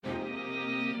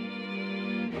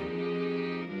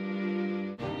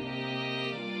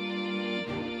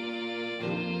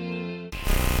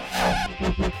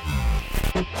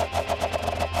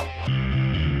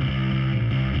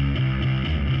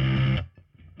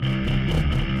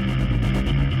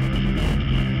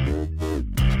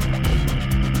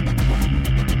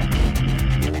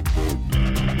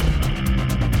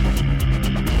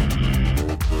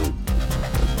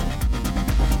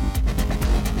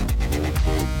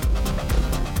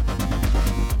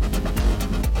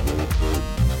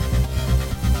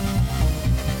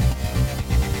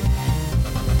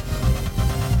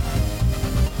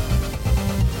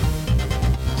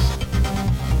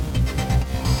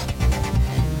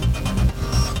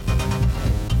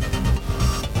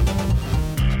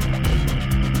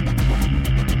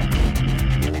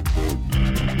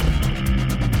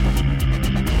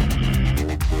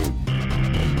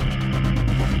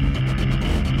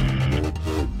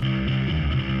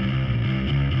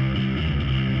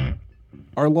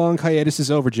Our long hiatus is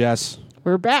over, Jess.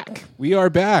 We're back. We are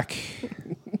back.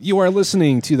 You are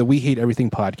listening to the We Hate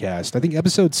Everything podcast. I think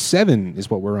episode 7 is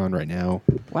what we're on right now.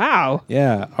 Wow.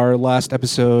 Yeah, our last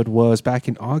episode was back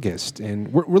in August,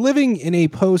 and we're living in a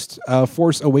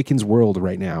post-Force Awakens world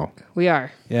right now. We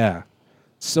are. Yeah.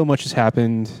 So much has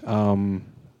happened. I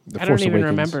don't even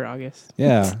remember August.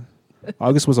 Yeah.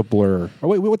 August was a blur. Oh,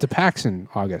 wait, we went to PAX in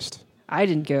August. I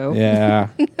didn't go. Yeah.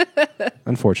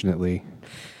 Unfortunately.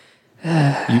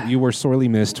 You were sorely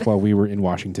missed while we were in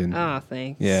Washington. Oh,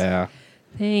 thanks. Yeah.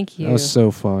 Thank you. That was so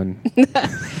fun.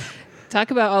 Talk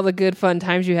about all the good fun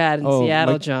times you had in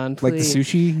Seattle, John, please. Like the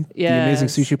sushi? Yes, the amazing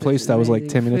sushi place that was like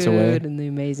 10 minutes away? And the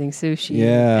amazing sushi.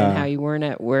 Yeah. And how you weren't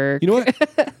at work. You know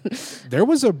what? There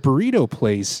was a burrito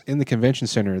place in the convention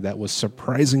center that was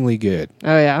surprisingly good.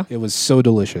 Oh, yeah? It was so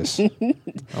delicious. I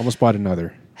almost bought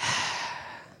another.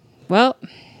 Well,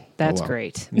 that's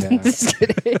great. Yeah. Just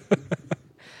kidding.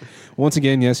 Once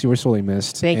again, yes, you were sorely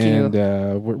missed. Thank you.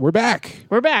 And we're back.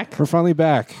 We're back. We're finally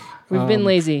back. We've been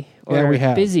lazy or we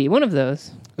have. busy. One of those.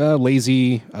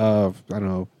 Lazy. I don't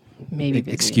know. Maybe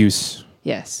busy. Excuse.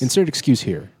 Yes. Insert excuse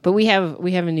here. But we have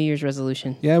a New Year's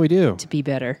resolution. Yeah, we do. To be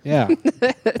better. Yeah.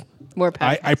 More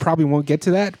podcasts. I probably won't get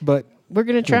to that, but we're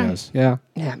going to try. Who knows? Yeah.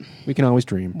 Yeah. We can always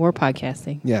dream. More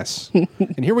podcasting. Yes.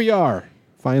 And here we are,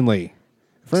 finally,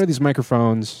 in front of these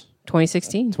microphones.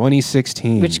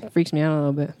 2016. Which freaks me out a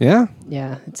little bit. Yeah?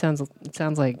 Yeah. It sounds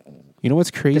like you know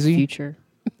what's crazy? The future.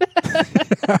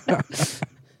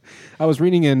 I was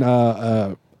reading in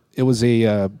it was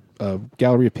a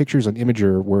gallery of pictures on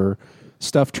Imager where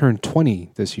stuff turned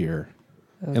 20 this year.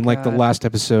 Oh, and like the last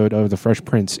episode of The Fresh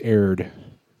Prince aired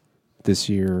this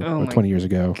year or 20 years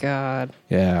ago. God.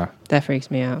 Yeah. That freaks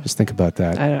me out. Just think about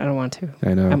that. I don't want to.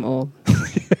 I know. I'm old.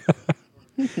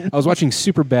 I was watching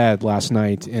Superbad last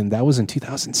night, and that was in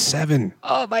 2007.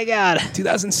 Oh, my God.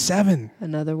 2007.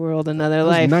 Another world, another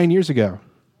life. 9 years ago.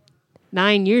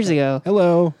 9 years ago.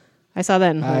 Hello. I saw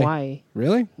that in Hawaii.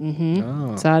 Really? Mm-hmm.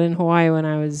 Oh. Saw it in Hawaii when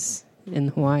I was in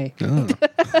Hawaii. Oh.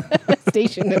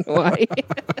 Stationed in Hawaii.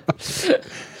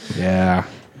 Yeah.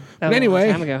 But anyway. A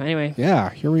long time ago. Anyway.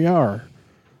 Yeah, here we are.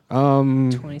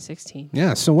 2016.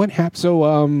 Yeah, so what happened?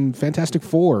 So Fantastic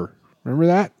Four. Remember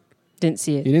that? Didn't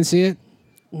see it. You didn't see it?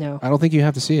 No. I don't think you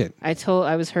have to see it. I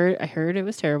heard it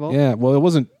was terrible. Yeah, well, it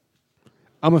wasn't.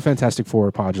 I'm a Fantastic Four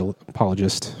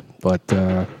apologist, but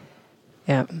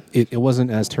yeah, it wasn't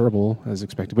as terrible as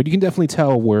expected. But you can definitely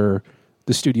tell where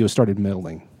the studio started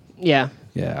meddling. Yeah.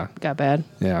 Yeah. Got bad.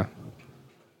 Yeah.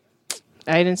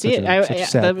 I didn't see it.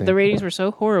 The ratings were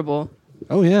so horrible.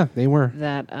 Oh yeah, they were.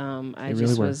 That I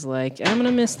just was like, I'm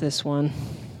gonna miss this one.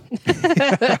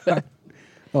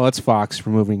 Well, that's Fox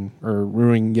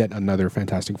ruining yet another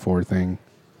Fantastic Four thing.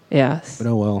 Yes. But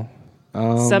oh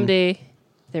well. Someday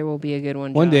there will be a good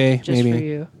one. One day, just maybe. For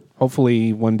you.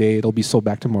 Hopefully, one day it'll be sold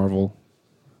back to Marvel.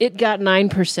 It got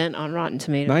 9% on Rotten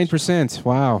Tomatoes. 9%.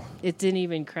 Wow. It didn't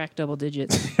even crack double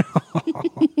digits.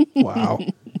 Wow.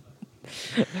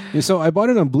 Yeah, so I bought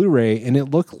it on Blu-ray, and it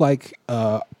looked like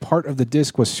part of the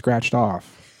disc was scratched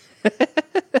off,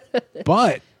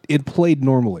 but it played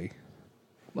normally.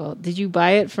 Well, did you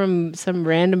buy it from some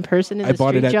random person in the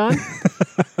street, John?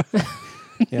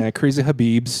 Yeah, Crazy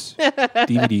Habib's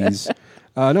DVDs.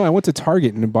 No, I went to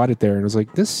Target and bought it there, and I was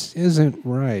like, this isn't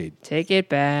right. Take it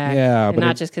back. Yeah. And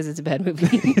not just because it's a bad movie.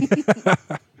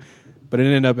 But it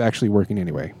ended up actually working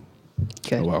anyway.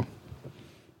 Good. Oh, well.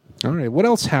 All right, what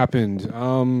else happened?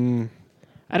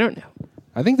 I don't know.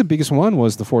 I think the biggest one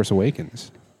was The Force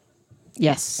Awakens.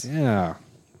 Yes. Yeah.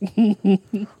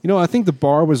 I think the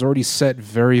bar was already set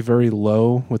very, very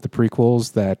low with the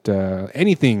prequels that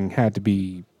anything had to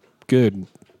be good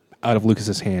out of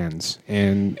Lucas's hands,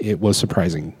 and it was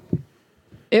surprising.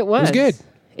 It was. It was good.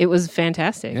 It was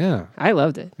fantastic. Yeah. I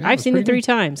loved it. Yeah, I've seen it 3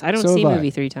 times. I don't see a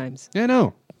movie 3 times. Yeah,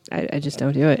 no. I just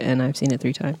don't do it, and I've seen it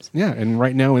 3 times. Yeah, and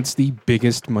right now it's the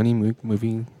biggest money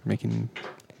movie making.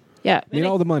 Yeah. Made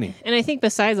all the money. And I think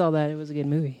besides all that, it was a good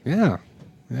movie. Yeah.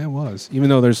 Yeah, it was. Even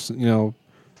though there's, of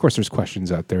course there's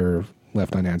questions out there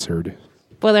left unanswered.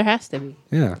 Well, there has to be.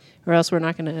 Yeah. Or else we're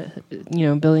not going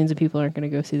to, billions of people aren't going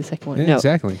to go see the second one. Yeah, no.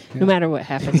 Exactly. Yeah. No matter what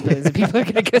happens, billions of people are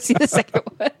going to go see the second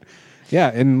one. Yeah,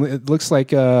 and it looks like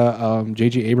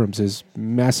J.J. Abrams is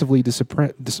massively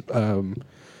depressed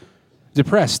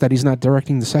that he's not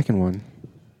directing the second one.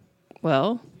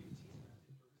 Well,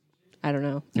 I don't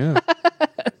know. Yeah.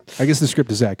 I guess the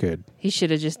script is that good. He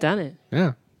should have just done it.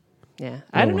 Yeah. Yeah.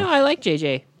 I don't know. I like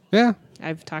J.J. Yeah.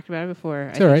 I've talked about it before.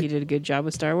 It's I think right. he did a good job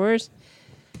with Star Wars.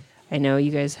 I know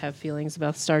you guys have feelings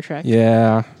about Star Trek.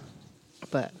 Yeah.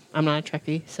 But I'm not a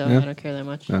Trekkie, so Yeah. I don't care that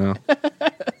much. No.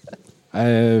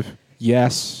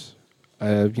 Yes.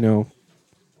 I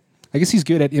guess he's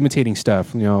good at imitating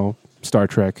stuff. Star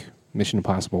Trek, Mission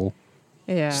Impossible,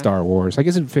 Star Wars. I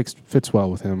guess it fits well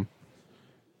with him.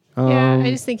 Yeah, I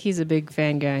just think he's a big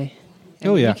fan guy.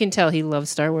 Yeah. You can tell he loves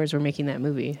Star Wars. We're making that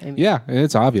movie. I mean, yeah,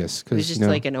 it's obvious. It was just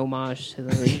like an homage to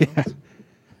the original.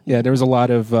 Yeah, there was a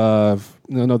lot of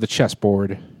the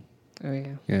chessboard. Oh,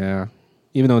 yeah. Yeah.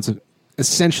 Even though it's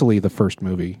essentially the first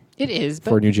movie. It is.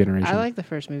 For a new generation. I like the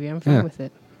first movie. I'm fine with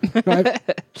it.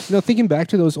 Thinking back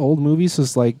to those old movies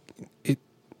is like, it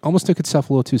almost took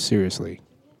itself a little too seriously.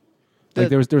 Like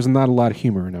there was not a lot of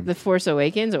humor in them. The Force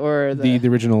Awakens or the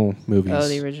original movies. Oh,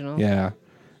 the original. Yeah.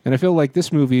 And I feel like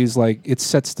this movie is like, it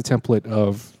sets the template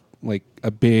of like a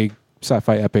big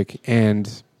sci-fi epic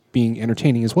and being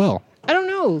entertaining as well. I don't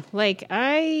know. Like,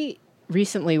 I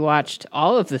recently watched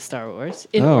all of the Star Wars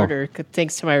in order,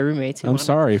 thanks to my roommates. I'm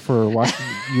sorry for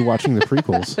watching the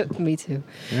prequels. Me too.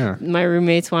 Yeah. My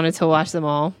roommates wanted to watch them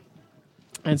all.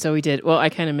 And so we did. Well, I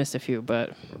kind of missed a few,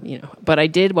 but I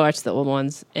did watch the old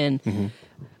ones. And,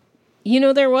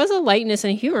 there was a lightness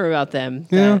and humor about them.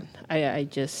 That I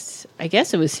guess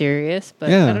it was serious, but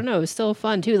I don't know. It was still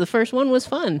fun, too. The first one was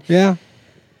fun. Yeah.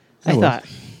 I thought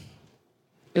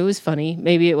it was funny.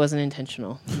 Maybe it wasn't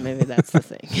intentional. Maybe that's the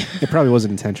thing. It probably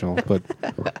wasn't intentional, but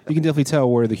you can definitely tell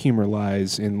where the humor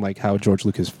lies in like how George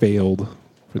Lucas failed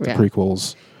with the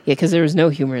prequels. Yeah, because there was no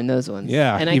humor in those ones.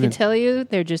 Yeah. And I can tell you,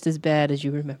 they're just as bad as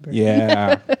you remember.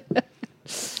 Yeah.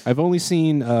 I've only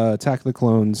seen Attack of the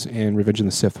Clones and Revenge of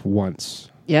the Sith once.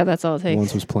 Yeah, that's all it takes.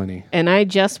 Once was plenty. And I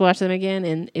just watched them again,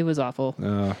 and it was awful.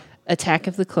 Attack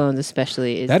of the Clones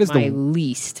especially is my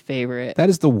least favorite. That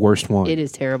is the worst one. It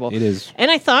is terrible. It is. And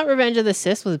I thought Revenge of the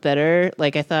Sith was better.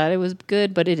 Like, I thought it was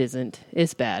good, but it isn't.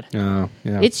 It's bad. Oh,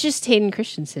 yeah. It's just Hayden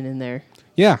Christensen in there.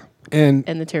 Yeah. And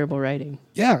the terrible writing.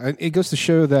 Yeah, it goes to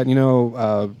show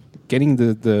that, getting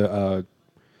the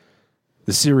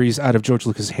series out of George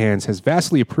Lucas' hands has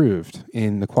vastly improved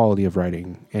in the quality of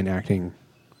writing and acting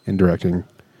and directing.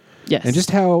 Yes. And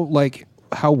just how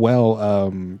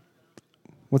well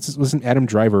wasn't Adam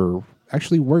Driver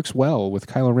actually works well with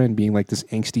Kylo Ren being like this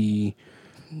angsty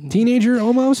teenager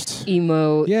almost.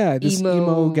 Emo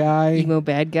guy. Emo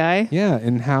bad guy. Yeah,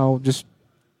 and how just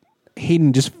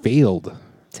Hayden just failed.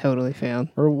 Totally failed.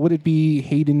 Or would it be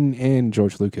Hayden and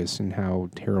George Lucas and how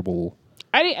terrible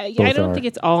I don't think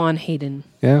it's all on Hayden.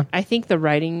 Yeah? I think the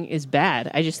writing is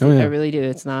bad. I just think I really do.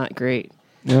 It's not great.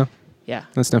 Yeah. Yeah.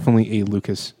 That's definitely a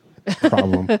Lucas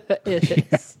problem.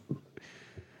 It is.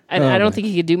 I don't think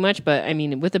he could do much, but I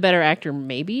mean, with a better actor,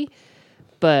 maybe.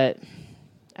 But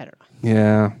I don't know.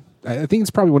 Yeah. I think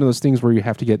it's probably one of those things where you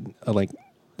have to get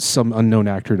some unknown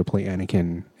actor to play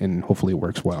Anakin, and hopefully it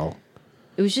works well.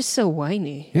 It was just so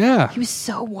whiny. Yeah. He was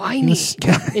so whiny.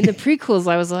 In the prequels,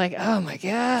 I was like, oh my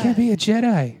God. Can't be a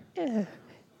Jedi. Yeah.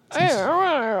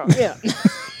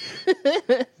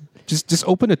 Just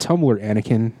open a Tumblr,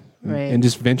 Anakin, and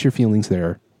just vent your feelings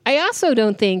there. I also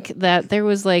don't think that there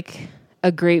was like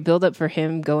a great buildup for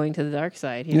him going to the dark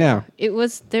side. Yeah. It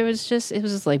was just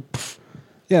like, pff,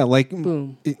 yeah, like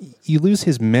boom. You lose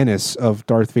his menace of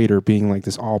Darth Vader being like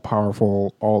this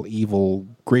all-powerful, all-evil,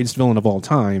 greatest villain of all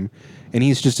time, and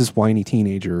he's just this whiny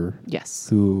teenager. Yes.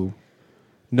 Who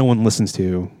no one listens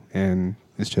to, and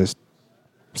it's just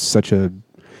such a...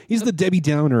 He's the Debbie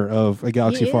Downer of a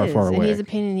galaxy far, far away. And he's a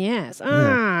pain in the ass.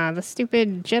 The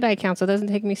stupid Jedi Council doesn't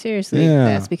take me seriously. Yeah.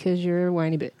 That's because you're a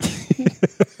whiny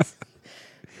bitch.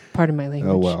 Pardon my language.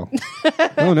 Oh, well.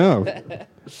 Oh, no.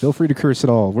 Feel free to curse at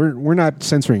all. We're not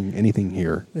censoring anything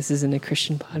here. This isn't a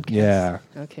Christian podcast. Yeah.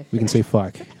 Okay. We can say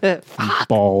fuck. Fuck.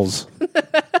 Balls.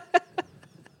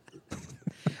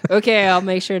 Okay, I'll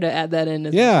make sure to add that in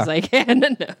as much as I can.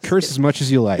 No, curse as much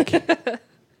as you like.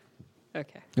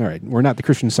 Okay. All right, we're not the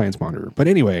Christian Science Monitor, but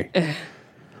anyway,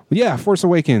 yeah, Force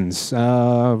Awakens,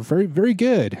 very very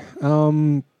good.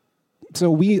 So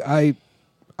I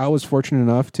was fortunate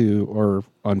enough or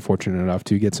unfortunate enough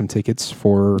to get some tickets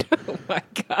for. Oh my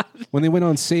God! When they went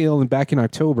on sale and back in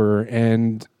October,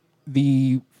 and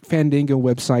the Fandango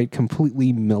website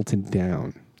completely melted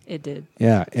down. It did.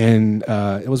 Yeah, and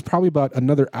it was probably about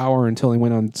another hour until they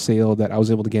went on sale that I was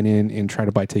able to get in and try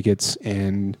to buy tickets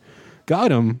and got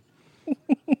them.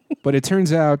 But it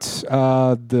turns out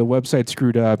the website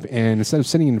screwed up, and instead of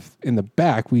sitting in the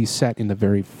back, we sat in the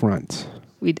very front.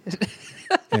 We did.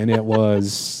 And it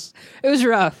was... It was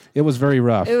rough. It was very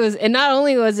rough. It was, and not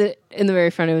only was it in the very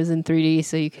front, it was in 3D,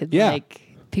 so you could,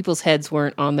 people's heads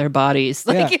weren't on their bodies.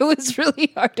 It was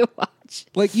really hard to watch.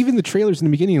 Like, even the trailers in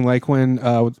the beginning, like when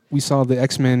we saw the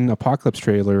X-Men Apocalypse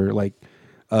trailer, like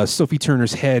Sophie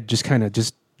Turner's head just kind of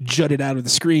just jutted out of the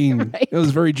screen. Right. It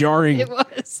was very jarring. It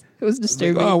was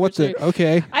disturbing. Like, oh, what the?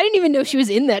 Okay. I didn't even know she was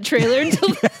in that trailer until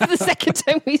the second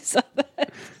time we saw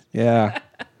that. Yeah.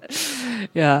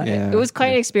 Yeah. It was quite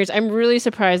an experience. I'm really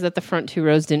surprised that the front two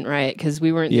rows didn't riot because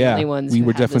we weren't the only ones who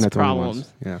had this problem.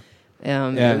 Yeah.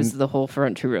 It was the whole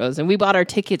front two rows. And we bought our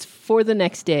tickets for the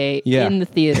next day in the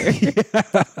theater.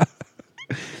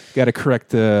 Got to correct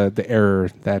the error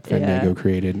that Fandango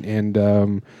created. And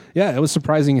it was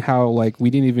surprising how we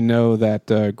didn't even know that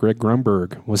Greg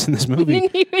Grunberg was in this movie. We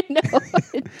didn't even know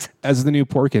it. As the new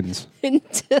Porkins.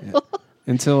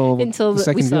 Until the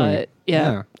second we saw viewing. it.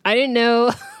 Yeah. I didn't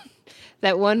know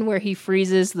that one where he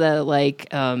freezes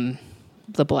the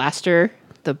blaster.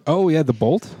 The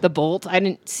bolt? The bolt. I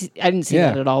didn't see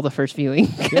that at all the first viewing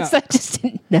because I just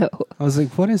didn't know. I was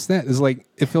like, what is that? It's like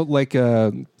it felt like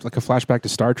a flashback to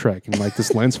Star Trek, and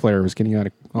this lens flare was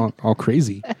getting all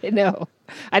crazy. I know.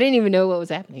 I didn't even know what was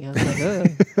happening. I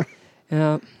was like,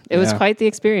 oh. It was quite the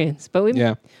experience. But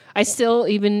I still,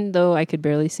 even though I could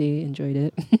barely see, enjoyed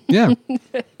it. Yeah.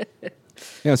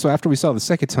 Yeah, so after we saw it the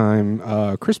second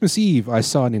time, Christmas Eve, I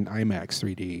saw it in IMAX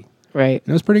 3D. Right. And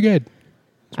it was pretty good.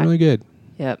 It's really good.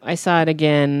 Yep. I saw it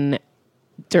again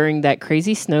during that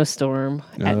crazy snowstorm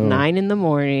at 9 in the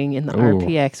morning in the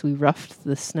RPX. We roughed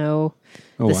the snow,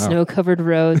 snow-covered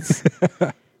roads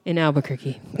in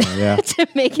Albuquerque to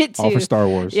make it to... All for Star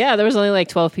Wars. Yeah, there was only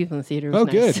 12 people in the theater. It was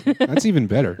nice. Good. That's even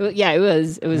better. Yeah, it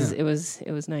was. It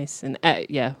was nice. And I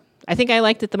think I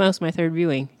liked it the most my third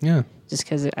viewing. Yeah. Just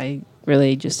because I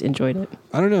really just enjoyed it.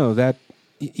 I don't know, that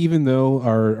even though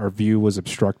our view was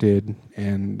obstructed,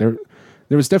 and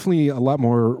there was definitely a lot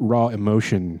more raw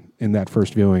emotion in that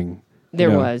first viewing.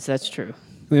 There was, that's true.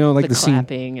 The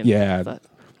clapping scene, and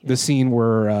the scene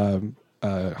where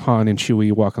Han and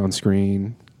Chewie walk on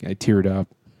screen, I teared up.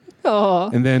 Oh.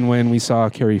 And then when we saw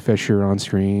Carrie Fisher on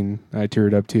screen, I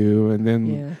teared up too. And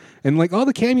then and all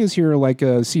the cameos here,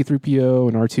 C-3PO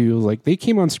and R2, they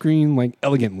came on screen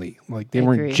elegantly. They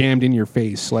weren't jammed in your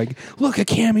face. Look, a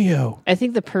cameo. I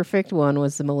think the perfect one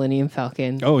was the Millennium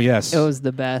Falcon. Oh, yes. It was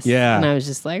the best. Yeah. And I was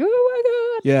just like, oh my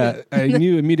God. Yeah. I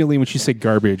knew immediately when she said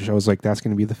garbage, I was like, that's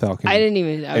going to be the Falcon. I didn't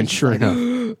even. And sure enough,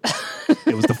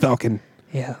 it was the Falcon.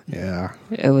 Yeah. Yeah.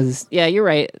 It was, you're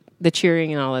right. The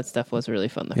cheering and all that stuff was really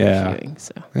fun the first viewing.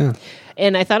 So. Yeah.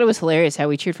 And I thought it was hilarious how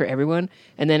we cheered for everyone.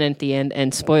 And then at the end,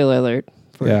 and spoiler alert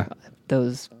for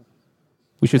those.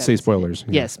 We should say spoilers.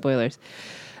 Yeah, spoilers.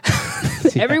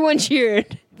 Everyone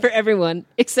cheered for everyone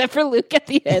except for Luke at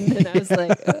the end. And I was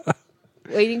like,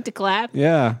 waiting to clap.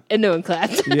 Yeah. And no one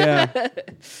clapped. Yeah.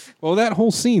 Well, that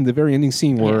whole scene, the very ending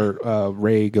scene where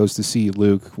Rey goes to see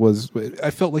Luke,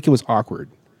 I felt like it was awkward.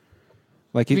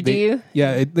 Do you?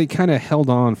 Yeah, they kind of held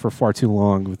on for far too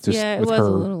long with it with was her a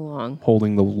little long.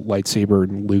 Holding the lightsaber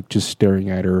and Luke just staring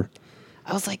at her.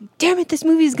 I was like, damn it, this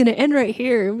movie is going to end right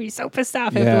here. I'm going to be so pissed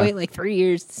off. I have to wait 3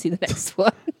 years to see the next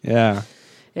one. Yeah.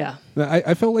 Yeah.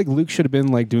 I felt like Luke should have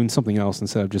been doing something else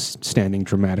instead of just standing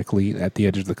dramatically at the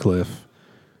edge of the cliff.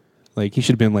 He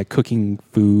should have been cooking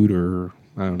food or,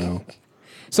 I don't know,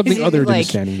 something other than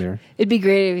standing there. It'd be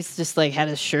great if he's just had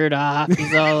his shirt off.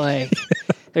 He's all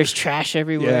there's trash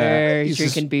everywhere. Yeah, he's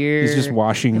drinking beer. He's just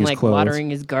washing his clothes. Watering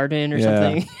his garden or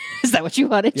something. Is that what you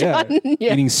wanted, John?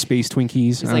 Yeah. Eating space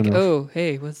Twinkies. He's oh,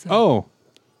 hey, what's up? Oh.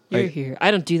 You're here.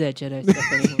 I don't do that Jedi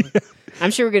stuff anymore.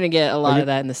 I'm sure we're going to get a lot of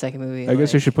that in the second movie. I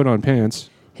guess I should put on pants.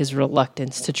 His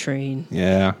reluctance to train.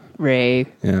 Yeah. Rey.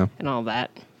 Yeah. And all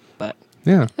that. But.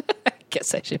 Yeah. I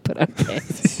guess I should put on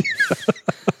pants.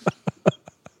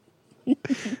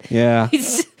 Yeah.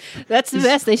 That's the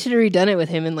best. They should have redone it with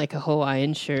him in a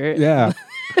Hawaiian shirt. Yeah.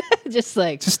 just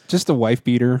just a wife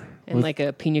beater. And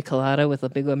a pina colada with a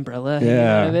big umbrella hanging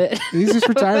yeah. out of it. He's just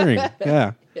retiring.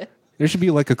 Yeah. There should be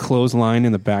a clothesline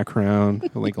in the background,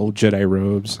 old Jedi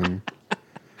robes. And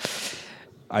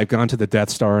I've gone to the Death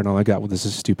Star and all I got was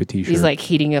this stupid T-shirt. He's like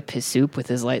heating up his soup with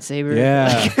his lightsaber.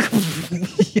 Yeah.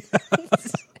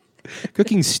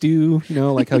 Cooking stew,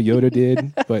 like how Yoda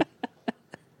did, but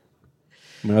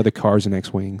my other car's an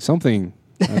X-Wing. Something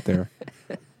out there.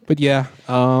 But yeah,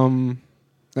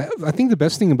 I think the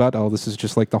best thing about all this is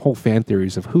just like the whole fan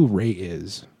theories of who Rey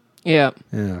is. Yeah.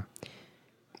 Yeah.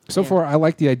 So far, I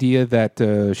like the idea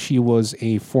that she was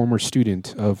a former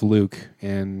student of Luke,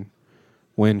 and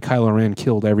when Kylo Ren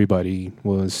killed everybody,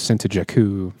 was sent to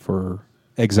Jakku for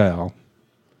exile,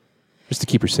 just to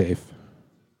keep her safe.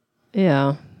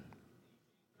 Yeah.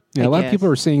 Yeah, a lot of people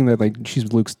are saying that like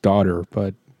she's Luke's daughter,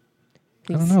 but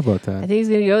I don't know about that. I think he's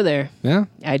going to go there. Yeah?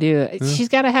 I do. Yeah. She's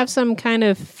got to have some kind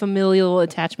of familial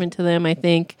attachment to them, I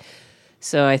think.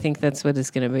 So I think that's what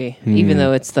it's going to be, even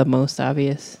though it's the most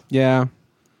obvious. Yeah.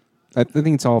 I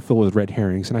think it's all filled with red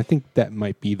herrings, and I think that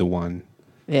might be the one.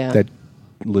 Yeah. That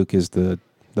Luke is the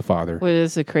father. Well,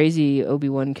 it's a crazy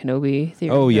Obi-Wan Kenobi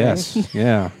theory. Oh, yes.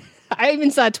 Yeah. I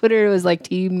even saw Twitter. It was like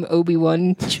Team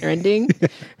Obi-Wan trending.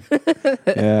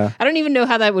 Yeah. I don't even know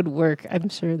how that would work. I'm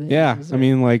sure that. Yeah. I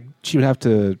mean, like, she would have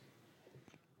to.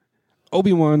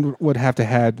 Obi-Wan would have to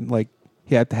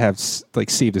he had to have like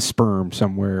saved a sperm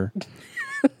somewhere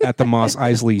at the Mos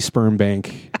Eisley sperm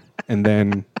bank, and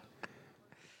then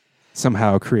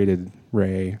somehow created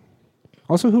Rey.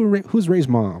 Also, who's Rey's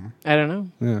mom? I don't know.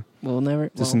 Yeah. We'll never.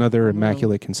 Just another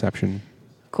immaculate conception.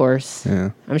 Of course. Yeah.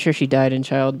 I'm sure she died in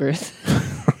childbirth.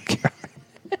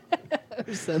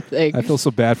 Or something. I feel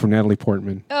so bad for Natalie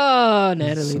Portman. Oh,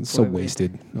 Natalie Portman. So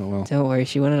wasted. Oh, well. Don't worry.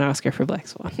 She won an Oscar for Black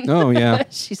Swan. Oh, yeah.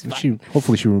 She's fine.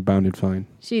 Hopefully she rebounded fine.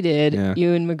 She did. Yeah.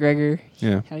 Ewan McGregor.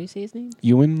 Yeah. How do you say his name?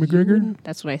 Ewan McGregor? Ewan?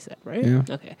 That's what I said, right? Yeah.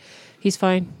 Okay. He's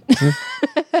fine.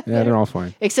 Yeah, they're all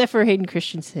fine. Except for Hayden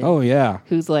Christensen. Oh, yeah.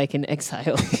 Who's like in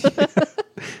exile.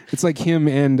 It's like him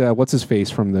and what's his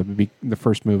face from the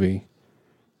first movie.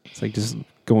 It's like just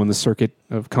going the circuit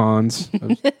of cons,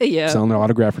 of Yeah. selling their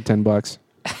autograph for $10.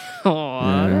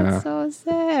 Oh, Yeah. that's so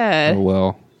sad. Oh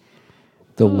well,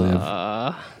 they'll live.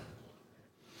 All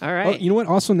right. Oh, you know what?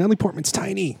 Also, Natalie Portman's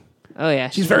tiny. Oh yeah,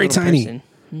 She's very a little tiny. person.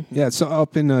 Yeah. So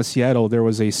up in Seattle, there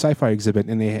was a sci-fi exhibit,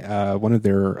 and they one of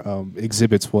their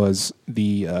exhibits was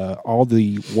the all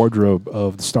the wardrobe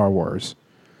of the Star Wars.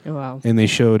 Oh wow. And they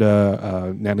showed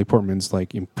Natalie Portman's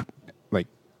like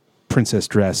princess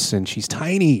dress, and she's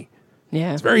tiny.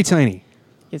 Yeah. It's very tiny.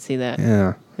 You can see that.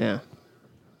 Yeah. Yeah.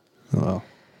 Oh, well.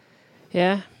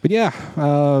 Yeah. But yeah,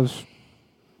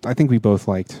 I think we both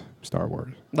liked Star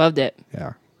Wars. Loved it.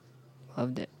 Yeah.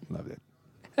 Loved it. Loved it.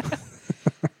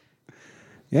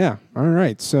 Yeah. All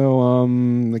right. So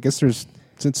I guess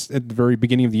since at the very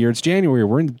beginning of the year, it's January.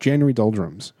 We're in January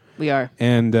doldrums. We are.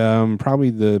 And probably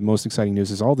the most exciting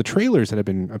news is all the trailers that have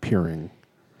been appearing.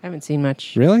 I haven't seen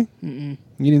much. Really? Mm-mm.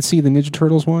 You didn't see the Ninja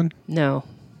Turtles one? No,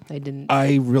 I didn't.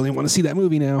 I really want to see that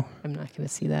movie now. I'm not going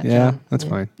to see that. Yeah, John. that's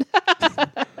fine.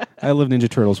 I loved Ninja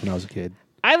Turtles when I was a kid.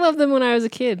 I loved them when I was a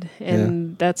kid,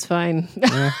 and that's fine.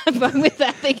 Yeah. But with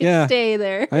that, they can stay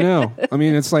there. I know. I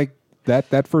mean, it's like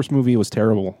that first movie was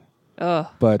terrible. Oh,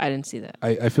 but I didn't see that.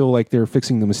 I feel like they're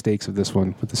fixing the mistakes of this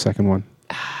one with the second one.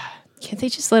 Can't they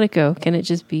just let it go? Can it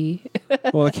just be?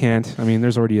 Well, it can't. I mean,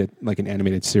 there's already an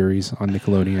animated series on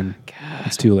Nickelodeon. God.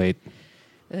 It's too late.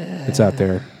 It's out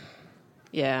there.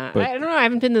 Yeah, But- I don't know. I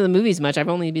haven't been to the movies much. I've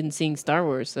only been seeing Star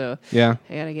Wars, so Yeah.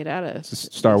 I gotta get out of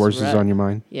Star Wars is rut. on your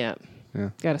mind. Yeah,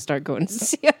 Yeah. gotta start going to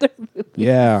see other movies.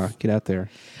 Yeah, get out there.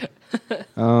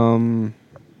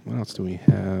 What else do we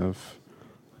have?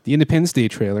 The Independence Day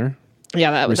trailer. Yeah,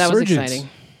 that was Resurgence. exciting.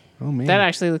 Oh man. That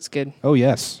actually looks good. Oh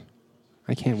yes.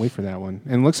 I can't wait for that one.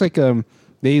 And it looks like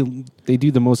they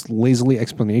do the most lazily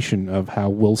explanation of how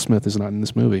Will Smith is not in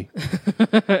this movie.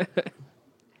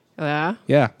 Yeah.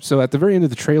 Yeah. So at the very end of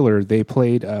the trailer, they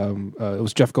played, it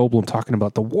was Jeff Goldblum talking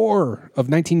about the war of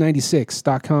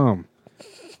 1996.com.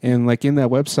 And like in that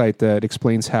website that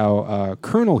explains how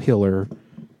Colonel Hiller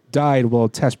died while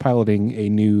test piloting a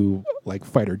new like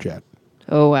fighter jet.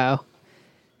 Oh wow,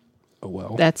 Oh,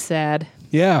 well. that's sad.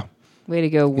 Yeah. Way to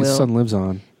go, Will. His son lives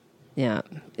on. Yeah.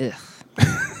 Ugh.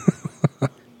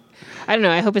 I don't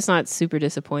know. I hope it's not super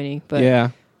disappointing, but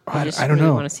Yeah. I just I don't really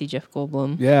know. want to see Jeff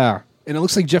Goldblum. Yeah. And it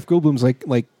looks like Jeff Goldblum's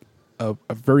like a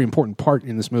very important part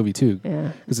in this movie too.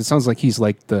 Yeah. Because it sounds like he's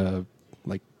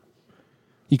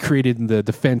he created the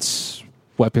defense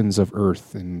weapons of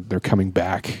Earth and they're coming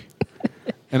back.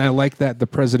 And I like that the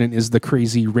president is the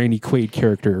crazy Randy Quaid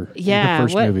character in the Yeah.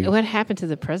 first movie. What happened to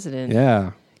the president?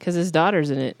 Yeah. because his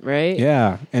daughter's in it, right?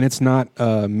 Yeah, and it's not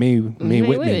Mae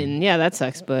Whitman. Yeah, that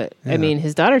sucks. But Yeah. I mean,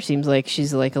 his daughter seems like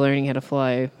she's like learning how to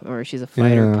fly, or she's a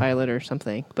fighter pilot or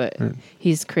something. But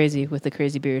he's crazy with the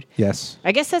crazy beard. Yes.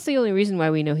 I guess that's the only reason why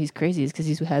we know he's crazy is because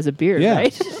he has a beard, Yeah,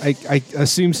 right? I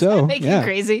assume so. Make yeah. him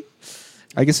crazy.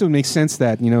 I guess it would make sense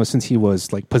that, since he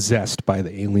was like possessed by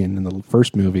the alien in the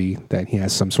first movie, that he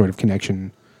has some sort of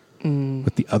connection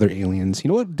with the other aliens. You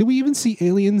know what? Did we even see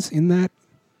aliens in that?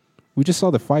 We just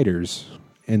saw the fighters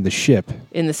and the ship.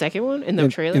 In the second one? In the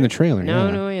trailer? In the trailer, No,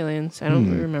 yeah. no aliens. I don't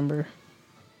remember.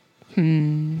 I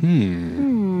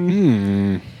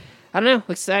don't know.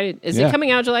 Excited. Is it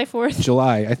coming out July 4th?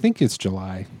 July. I think it's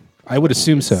July. I would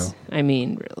assume so. I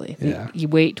mean, really. Yeah. You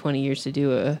wait 20 years to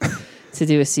do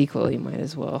a sequel, you might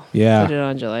as well. Yeah. Put it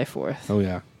on July 4th. Oh,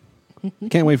 yeah.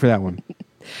 Can't wait for that one.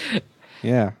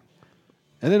 Yeah.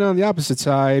 And then on the opposite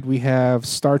side, we have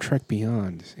Star Trek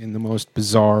Beyond in the most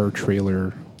bizarre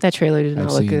trailer. That trailer did not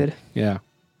I've look seen. good. Yeah.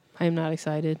 I am not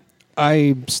excited.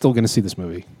 I'm still going to see this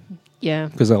movie Yeah.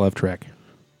 because I love Trek.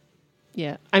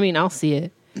 Yeah. I mean, I'll see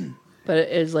it. But it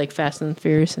is like Fast and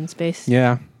Furious in space.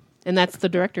 Yeah. And that's the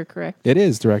director, correct? It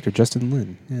is director Justin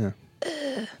Lin. Yeah.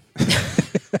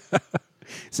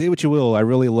 Say what you will. I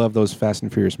really love those Fast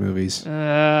and Furious movies.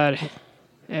 Yeah.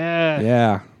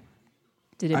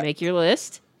 Did it make your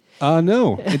list?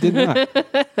 No, it did not.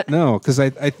 No, because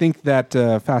I think that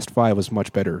Fast 5 was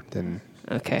much better than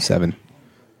 7.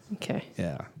 Okay.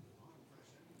 Yeah.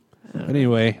 But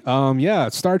anyway,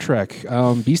 Star Trek,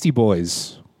 Beastie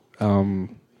Boys.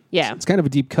 Yeah. It's kind of a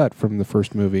deep cut from the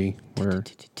first movie where,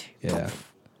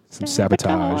 some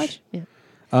sabotage. Yeah.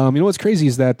 You know what's crazy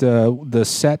is that the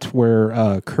set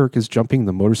where Kirk is jumping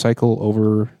the motorcycle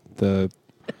over the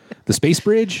space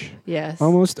bridge. Yes.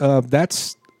 Almost.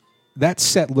 That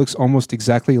set looks almost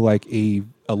exactly like a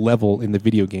level in the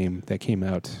video game that came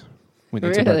out when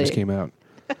Into Darkness came out.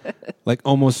 Like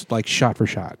almost like shot for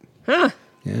shot. Huh.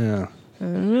 Yeah. I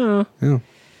don't know. Yeah.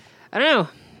 I don't know.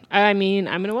 I mean,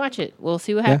 I'm going to watch it. We'll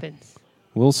see what happens.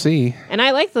 We'll see. And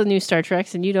I like the new Star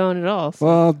Treks, and you don't at all. So.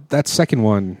 Well, that second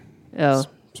one is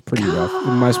pretty rough.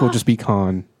 It might as well just be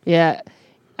Khan. Yeah.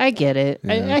 I get it.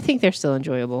 Yeah. I think they're still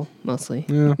enjoyable, mostly.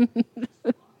 Yeah.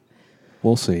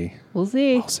 We'll see. We'll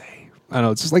see. We'll see. I don't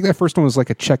know. It's just like that first one was like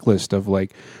a checklist of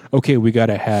like, okay, we got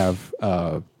to have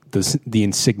the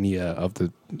insignia of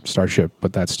the starship,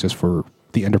 but that's just for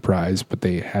the Enterprise. But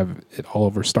they have it all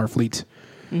over Starfleet,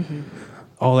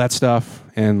 all that stuff,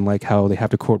 and like how they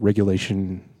have to quote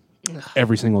regulation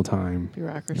every single time.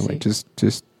 Bureaucracy. Like just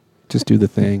do the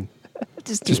thing.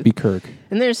 Just be Kirk.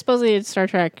 And there's supposedly a Star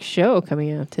Trek show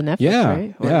coming out to Netflix,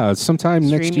 right? Or Yeah, sometime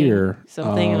next year.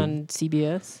 Something on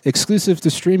CBS. Exclusive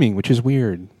to streaming, which is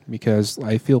weird because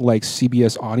I feel like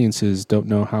CBS audiences don't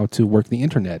know how to work the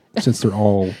internet since they're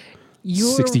all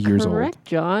 60 years old. Correct,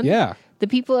 John. Yeah. The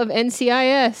people of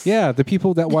NCIS. Yeah, the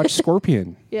people that watch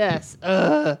Scorpion. Yes.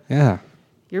 Yeah.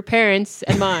 Your parents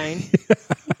and mine.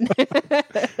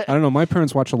 I don't know. My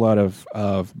parents watch a lot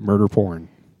of murder porn.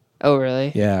 Oh,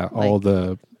 really? Yeah, all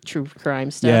the true crime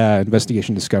stuff. Yeah,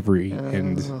 investigation, discovery,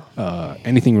 and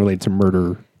anything related to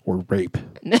murder or rape.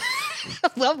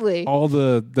 Lovely. All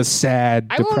the sad,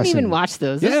 I depressing. won't even watch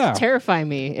those. Those terrify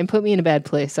me and put me in a bad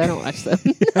place. I don't watch them.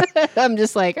 I'm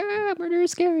just like, murder is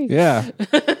scary. Yeah.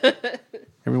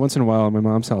 Every once in a while at my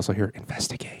mom's house, I'll hear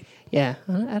investigate. Yeah.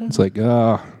 I don't It's like,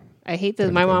 I hate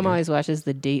those. My mom always watches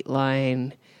the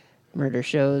Dateline murder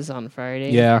shows on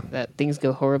Friday. Yeah. That things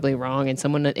go horribly wrong and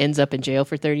someone ends up in jail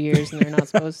for 30 years and they're not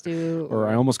supposed to. Or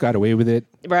I almost got away with it.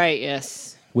 Right,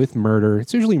 yes. With murder.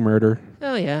 It's usually murder.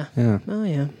 Oh, yeah. Yeah. Oh,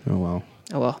 yeah. Oh, well.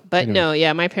 Oh, well. But no,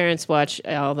 yeah, my parents watch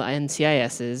all the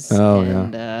NCISs. Oh,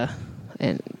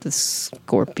 and the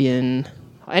Scorpion.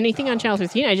 Anything on Channel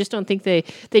 13, I just don't think they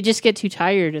just get too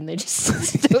tired and they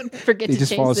just don't forget to change the They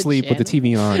just fall asleep with the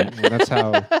TV on. And that's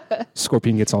how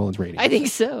Scorpion gets all its ratings. I think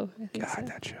so.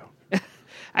 That show.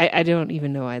 I don't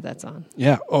even know why that's on.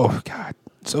 Yeah. Oh, God.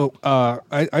 So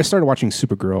I started watching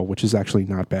Supergirl, which is actually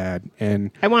not bad.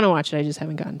 And I want to watch it. I just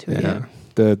haven't gotten to it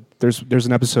yet. There's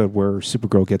an episode where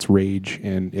Supergirl gets rage,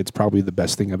 and it's probably the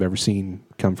best thing I've ever seen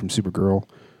come from Supergirl.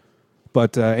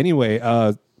 But anyway,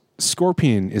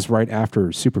 Scorpion is right after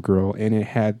Supergirl, and it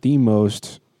had the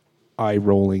most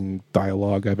eye-rolling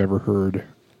dialogue I've ever heard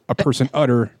a person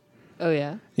utter. Oh,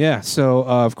 yeah? Yeah, so,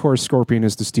 of course, Scorpion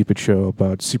is the stupid show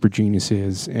about super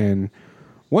geniuses, and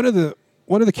one of the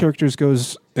characters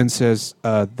goes and says,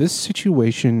 this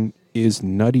situation is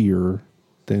nuttier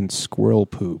than squirrel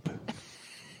poop.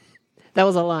 That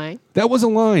was a line. That was a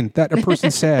line that a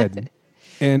person said.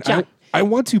 And John, I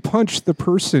want to punch the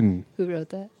person who wrote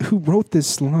that? who wrote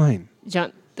this line.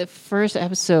 John, the first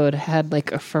episode had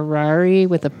like a Ferrari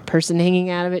with a person hanging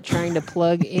out of it trying to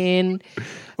plug in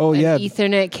Oh, an yeah.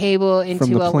 Ethernet cable into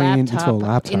From the a plane laptop, into a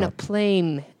laptop. in a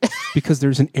plane. Because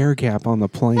there's an air gap on the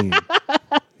plane.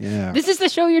 Yeah. This is the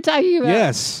show you're talking about.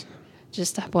 Yes.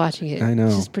 Just stop watching it. I know.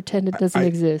 Just pretend it doesn't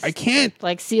exist. I can't.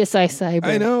 Like CSI Cyber.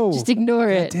 I know. Just ignore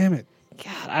God it. damn it.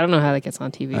 God, I don't know how that gets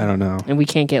on TV. I don't know. And we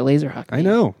can't get Laserhawk. I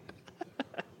know.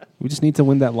 We just need to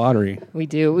win that lottery. We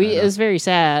do. It was very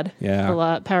sad. Yeah.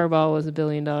 Powerball was $1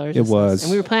 billion. It was.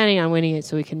 And we were planning on winning it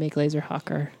so we can make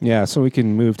Laserhawk our Yeah, so we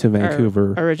can move to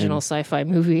Vancouver. original sci-fi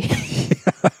movie.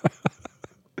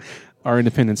 Our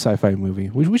independent sci-fi movie.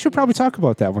 We should probably talk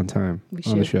about that one time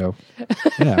on the show.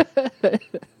 Yeah.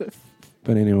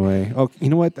 But anyway, you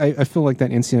know what? I feel like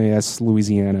that NCIS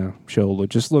Louisiana show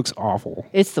just looks awful.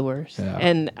 It's the worst. Yeah.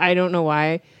 And I don't know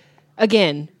why.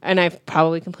 Again, and I've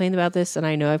probably complained about this, and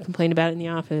I know I've complained about it in the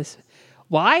office.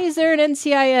 Why is there an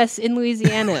NCIS in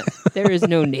Louisiana? There is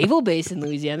no naval base in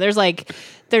Louisiana.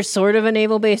 There's sort of a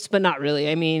naval base, but not really.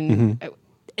 I mean,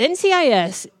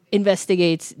 NCIS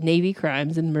investigates Navy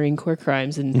crimes and Marine Corps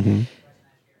crimes, and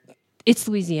it's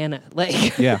Louisiana.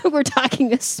 Like, Yeah. we're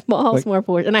talking a small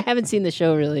portion. And I haven't seen the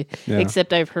show really, Yeah.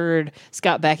 except I've heard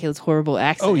Scott Bakula's horrible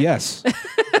accent. Oh, yes.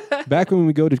 Back when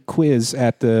we go to quiz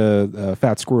at the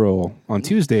Fat Squirrel on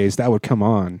Tuesdays, that would come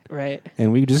on. Right.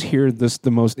 And we just hear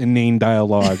the most inane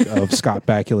dialogue of Scott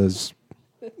Bakula's,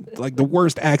 like the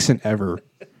worst accent ever.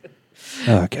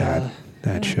 Oh, God.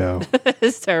 That show.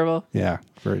 It's terrible. Yeah.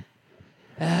 Right.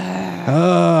 Maybe,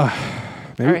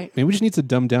 All right. maybe we just need to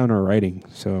dumb down our writing.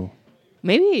 So,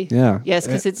 Maybe. Yeah. Yes,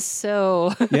 because it's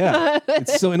so... yeah.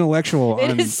 It's so intellectual It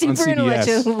on is super CBS.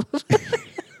 intellectual.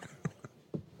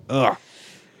 Ugh.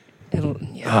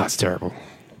 Yeah. It's terrible.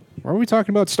 Why are we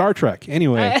talking about Star Trek?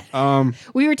 Anyway.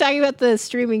 We were talking about the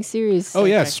streaming series. Oh,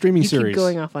 yeah, Trek. streaming you series. Keep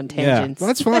going off on Yeah, tangents. well,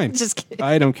 that's fine. Just kidding.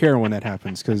 I don't care when that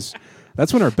happens because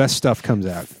that's when our best stuff comes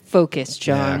out. Focus,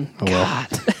 John. Yeah. Oh, well.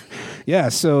 God. Yeah,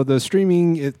 so the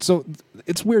streaming,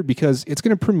 it's weird because it's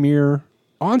going to premiere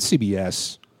on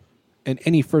CBS and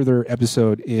any further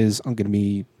episode is going to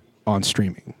be on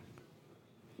streaming.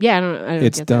 Yeah, I don't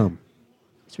It's get that. dumb.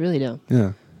 It's really dumb.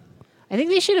 Yeah. I think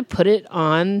they should have put it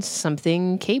on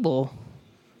something cable,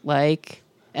 like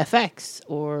FX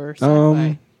or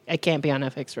Sci-Fi. It can't be on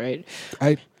FX, right?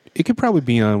 It could probably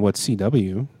be on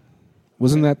CW.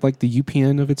 Wasn't that like the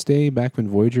UPN of its day back when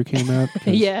Voyager came out?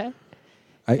 'Cause Yeah.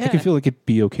 I can feel like it'd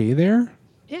be okay there.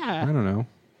 Yeah.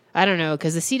 I don't know.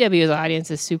 Because the CW's audience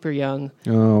is super young.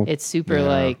 Oh, It's super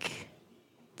like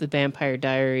the Vampire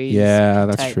Diaries. yeah,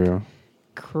 that's type true.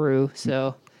 crew.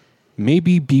 So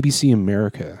Maybe BBC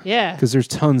America. yeah. Because there's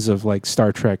tons of like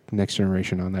Star Trek Next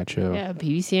Generation on that show. Yeah,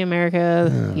 BBC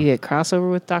America. You get crossover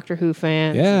with Doctor Who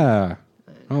fans. Yeah.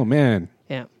 Oh man.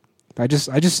 Yeah. I just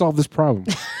solved this problem.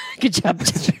 Good job.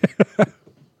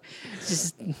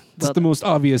 Just It's the most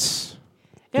obvious.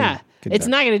 yeah. Good It's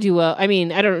job. not going to do well. I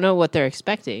mean, I don't know what they're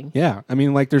expecting. Yeah. I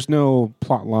mean, like, there's no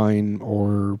plot line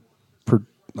or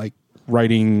like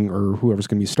writing or whoever's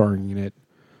going to be starring in it.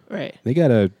 Right.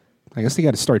 I guess they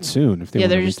got to start soon if they. Yeah,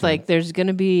 wanna they're just reach like, there's going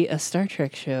to be a Star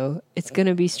Trek show. It's going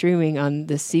to be streaming on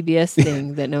the CBS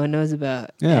thing that no one knows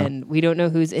about. Yeah. And we don't know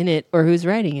who's in it or who's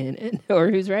writing it or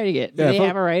who's writing it. Do Yeah, they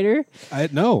have a writer?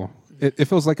 No. It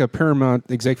feels like a Paramount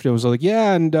executive was like,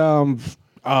 yeah, and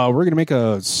we're going to make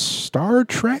a Star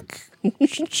Trek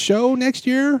show next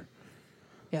year.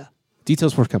 Yeah.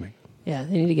 Details forthcoming. Yeah,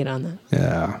 they need to get on that.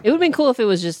 Yeah. It would have been cool if it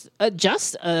was just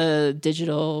a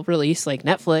digital release like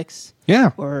Netflix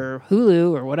Yeah. or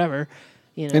Hulu or whatever.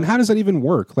 You know. And how does that even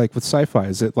work? Like with sci-fi,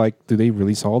 is it like, do they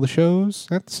release all the shows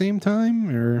at the same time,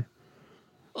 or?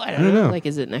 Well, I don't know. Like,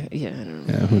 is it? Yeah, I don't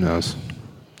know. Yeah, who knows?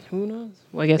 Who knows?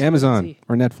 Well, I guess Amazon we'll see.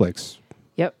 or Netflix.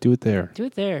 Yep. Do it there. Do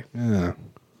it there. Yeah.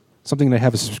 Something to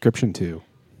have a subscription to.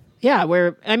 Yeah,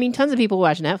 where I mean, tons of people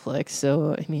watch Netflix.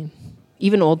 So I mean,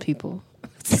 even old people.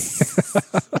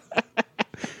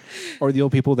 Or the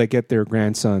old people that get their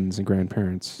grandsons and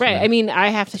grandparents. Right. I mean, I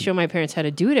have to show my parents how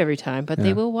to do it every time, but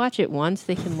they will watch it once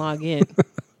they can log in.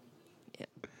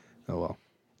 Oh,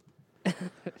 well.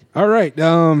 All right.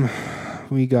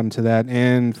 We got into that.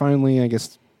 And finally, I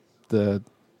guess the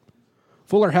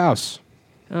Fuller House.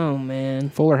 Oh, man.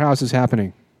 Fuller House is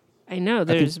happening. I know.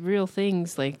 There's real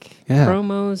things like Yeah.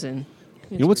 promos and...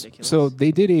 You know what's ridiculous. so they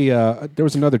did there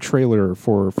was another trailer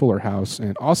for Fuller House,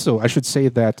 and also I should say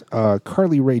that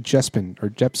Carly Rae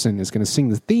Jepsen is going to sing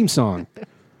the theme song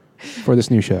for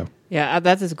this new show. Yeah,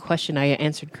 that is a question I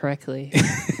answered correctly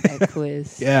at that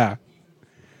quiz. Yeah.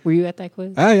 Were you at that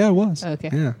quiz? Yeah, I was. Okay.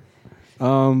 Yeah.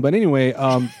 But anyway,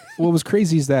 what was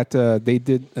crazy is that they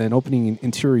did an opening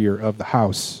interior of the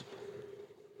house,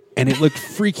 And it looked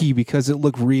freaky because it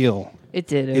looked real. It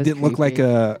did. It didn't look like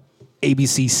a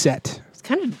ABC set. It's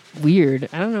kind of weird.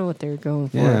 I don't know what they're going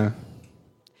for. Yeah.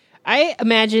 I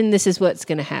imagine this is what's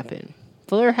going to happen.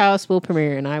 Fuller House will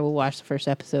premiere, and I will watch the first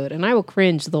episode, and I will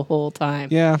cringe the whole time.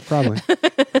 Yeah, probably.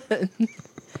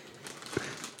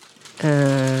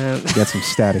 Got some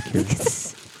static here.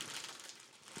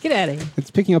 Get out of here.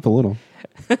 It's picking up a little.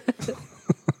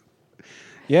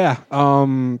 Yeah.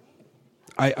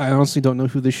 I honestly don't know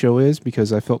who this show is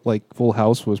because I felt like Full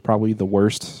House was probably the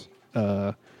worst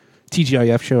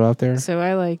TGIF show out there. So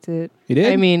I liked it. You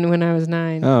did? I mean, when I was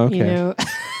 9. Oh, okay. You know?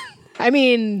 I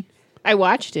mean, I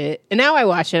watched it, and now I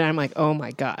watch it, and I'm like, oh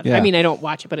my God. Yeah. I mean, I don't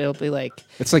watch it, but it'll be like...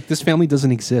 It's like this family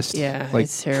doesn't exist. Yeah, like,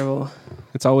 it's terrible.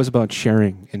 It's always about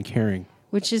sharing and caring.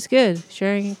 Which is good.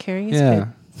 Sharing and caring is Yeah.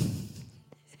 good.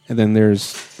 And then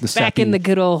there's the Back in the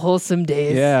good old wholesome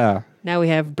days. Yeah. Now we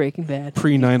have Breaking Bad.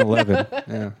 Pre 9/11.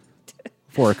 Yeah.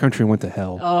 Before our country went to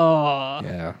hell. Oh.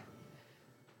 Yeah.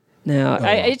 No, Oh.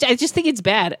 I just think it's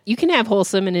bad. You can have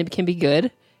wholesome and it can be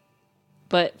good,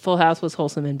 but Full House was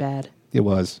wholesome and bad. It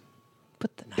was.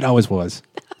 But It always was.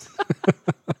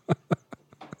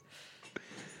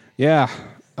 Yeah.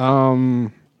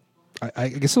 I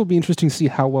guess it'll be interesting to see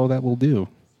how well that will do.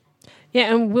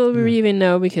 yeah, and will we even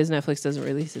know because Netflix doesn't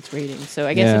release its ratings? So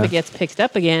I guess if it gets picked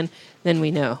up again, then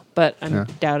we know. But I'm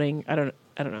doubting. I don't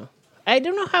know. I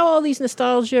don't know how all these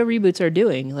nostalgia reboots are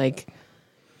doing. Like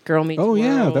Girl Meets World. Oh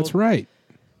yeah, that's right.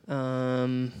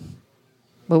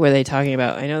 What were they talking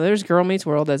about? I know there's Girl Meets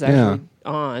World that's actually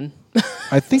on.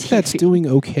 I think that's doing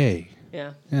okay.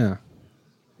 Yeah. Yeah.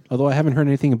 Although I haven't heard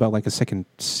anything about like a second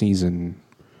season.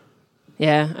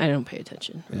 Yeah, I don't pay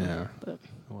attention. Yeah. But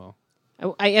Well.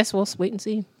 I guess we'll wait and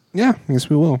see. Yeah, I guess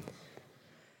we will.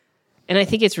 And I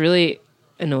think it's really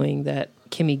annoying that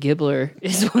Kimmy Gibbler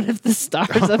is one of the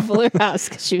stars of Fuller House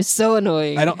because she was so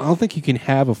annoying. I don't think you can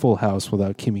have a Full House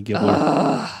without Kimmy Gibbler.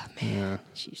 Oh, man. Yeah.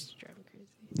 She's driving crazy.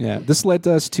 Yeah, this led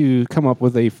us to come up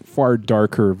with a far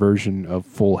darker version of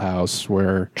Full House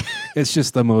where it's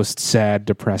just the most sad,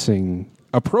 depressing,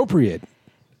 appropriate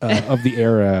of the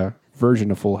era version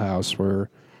of Full House where,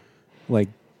 like,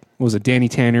 what was it, Danny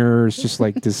Tanner is just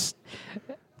like this...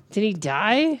 Did he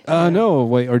die? No,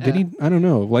 wait, or did he? I don't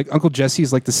know. Like, Uncle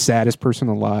Jesse's like the saddest person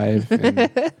alive. And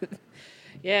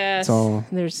Yes. all-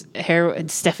 There's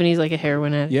Stephanie's like a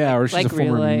heroin addict. yeah, or she's Like a former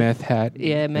real life. meth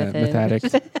meth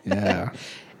addict. Yeah.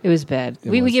 It was bad.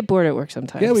 We was. get bored at work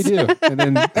sometimes. Yeah, we do. And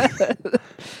then,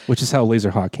 which is how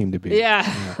Laserhawk came to be. Yeah.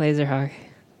 Laserhawk.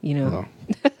 You know. Well.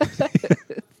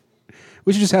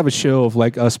 We should just have a show of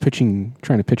like us trying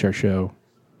to pitch our show,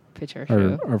 Pitch our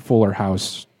show. our Full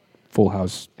House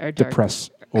Our dark-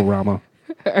 Depress-orama.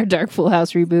 Our Dark Full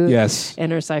House reboot. Yes.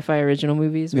 And our sci-fi original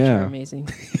movies, which Yeah. are amazing.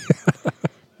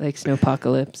 Like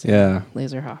Snowpocalypse. Yeah.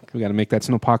 Laserhawk. We got to make that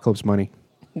Snowpocalypse money.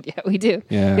 Yeah, we do.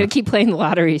 Yeah. We gotta keep playing the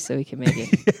lottery so we can make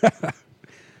it.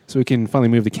 So we can finally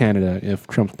move to Canada if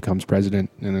Trump becomes president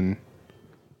and then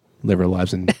live our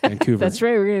lives in Vancouver. That's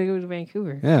right. We're gonna go to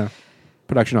Vancouver. Yeah.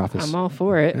 Production office. I'm all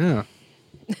for it. Yeah.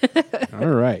 All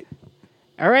right.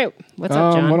 All right. What's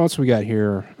up, John? What else we got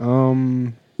here?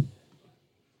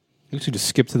 Let's just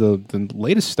skip to the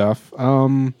latest stuff. We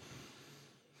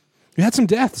had some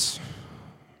deaths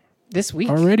This week.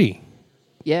 already.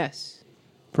 Yes.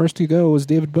 First to go was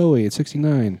David Bowie at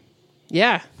 69.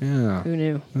 Yeah. Yeah. Who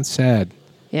knew? That's sad.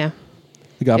 Yeah.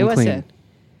 They got It him was clean. sad.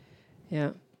 Yeah.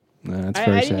 That's I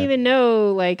very sad. didn't even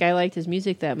know like I liked his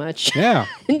music that much. Yeah.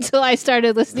 Until I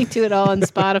started listening to it all on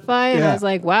Spotify and Yeah. I was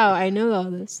like, wow, I know all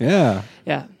this. Yeah.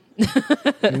 Yeah.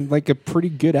 And like a pretty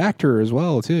good actor as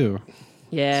well, too.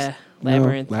 Yeah. You know,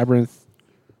 Labyrinth. Labyrinth.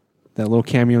 That little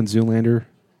cameo in Zoolander.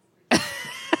 I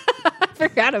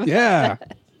forgot about Yeah.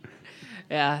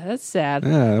 Yeah, that's sad.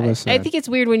 Yeah, that was I sad. think it's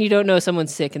weird when you don't know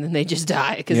someone's sick and then they just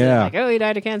die because they're Yeah. like, oh, he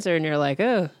died of cancer, and you're like,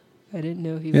 oh, I didn't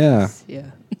know he Yeah. was.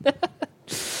 Yeah.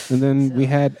 And then we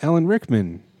had Alan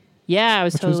Rickman. Yeah, I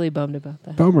was Which totally bummed about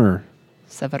that. Bummer.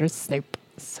 Severus Snape.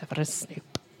 Severus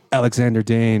Snape. Alexander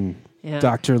Dane. Yeah.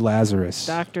 Dr. Lazarus.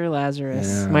 Dr. Lazarus.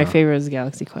 Yeah. My favorite is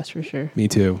Galaxy Quest for sure. Me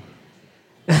too.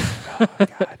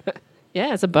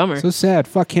 Yeah, it's a bummer. So sad.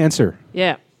 Fuck cancer.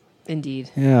 Yeah,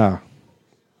 indeed. Yeah.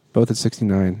 Both at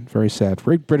 69. Very sad.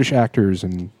 Great British actors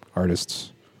and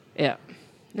artists. Yeah.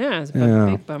 Yeah, it's a Yeah.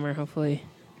 big bummer, hopefully.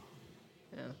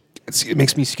 It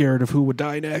makes me scared of who would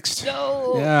die next.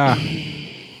 No. Yeah.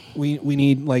 We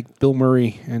need like Bill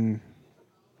Murray and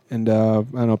I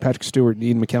don't know, Patrick Stewart and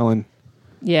Ian McKellen.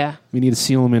 Yeah. We need to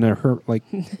seal them in a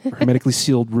hermetically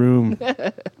sealed room.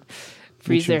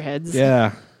 Freeze their heads.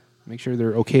 Yeah. Make sure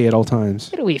they're okay at all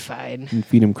times. It'll be fine. And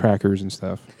feed them crackers and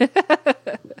stuff. Oh,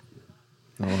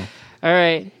 well. All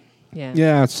right. Yeah.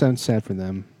 Yeah, it sounds sad for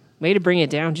them. Way to bring it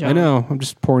down, John. I know. I'm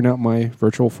just pouring out my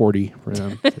virtual 40 for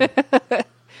them.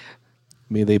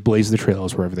 May they blaze the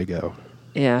trails wherever they go.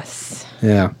 Yes.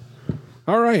 Yeah.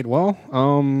 All right. Well,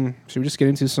 should we just get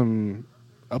into some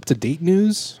up-to-date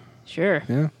news? Sure.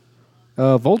 Yeah.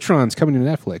 Voltron's coming to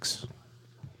Netflix.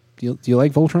 Do you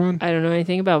like Voltron? I don't know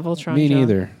anything about Voltron. Me John.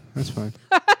 neither. That's fine.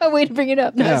 Way to bring it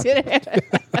up. No, Yeah. I was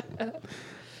kidding.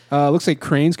 Looks like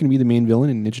Crane's going to be the main villain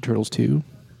in Ninja Turtles 2.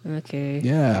 Okay.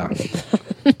 Yeah.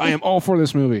 I am all for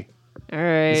this movie. All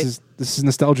right. This is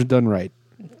nostalgia done right.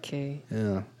 Okay.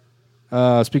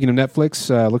 Yeah. Speaking of Netflix,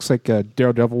 looks like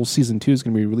Daredevil Season 2 is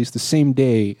going to be released the same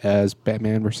day as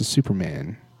Batman vs.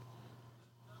 Superman.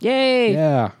 Yay.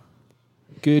 Yeah.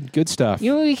 Good stuff.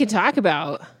 You know what we could talk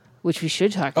about, which we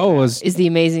should talk Oh, about, is the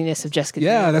amazingness of Jessica Jones.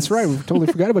 Yeah, that's right. We totally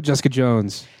forgot about Jessica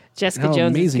Jones. Jessica How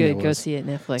Jones is amazing good. it Go was. see it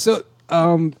Netflix. So,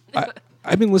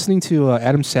 I've been listening to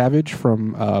Adam Savage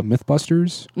from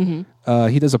Mythbusters. Mm-hmm.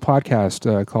 He does a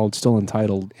podcast called Still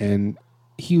Entitled, and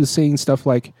he was saying stuff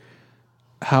like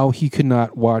how he could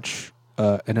not watch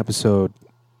an episode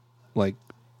like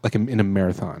in a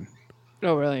marathon.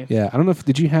 Oh, really? Yeah, I don't know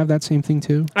did you have that same thing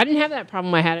too? I didn't have that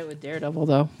problem. I had it with Daredevil,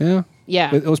 though. Yeah,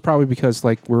 Yeah. it was probably because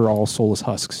like we're all soulless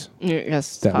husks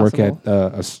Yes, that possible. work at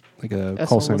a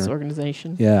call soulless center.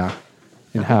 organization. Yeah,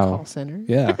 and how? Call center.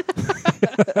 Yeah.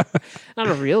 Not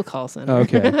a real call center.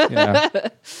 Okay. Yeah.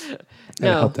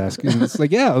 No. Help desk. And it's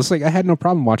like I had no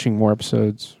problem watching more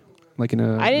episodes like in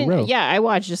a I didn't. row. Yeah, I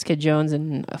watched Jessica Jones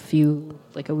in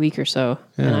a week or so,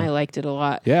 and Yeah. I liked it a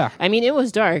lot. Yeah. I mean, it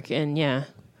was dark, and yeah,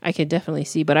 I could definitely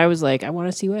see. But I was like, I want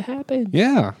to see what happened.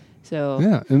 Yeah. So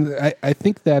Yeah. And I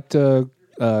think that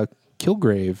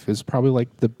Kilgrave is probably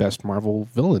like the best Marvel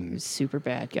villain. super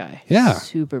bad guy. Yeah.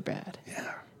 Super bad.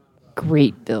 Yeah.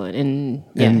 Great villain,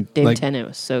 and Dave like, Tennant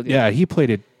was so good. Yeah, he played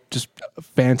it just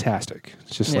fantastic.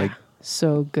 It's just Yeah,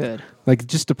 so good. like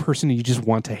just the person you just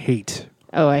want to hate.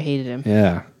 Oh, I hated him,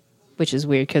 Yeah. which is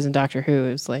weird because in Doctor Who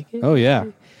it was like, Oh yeah.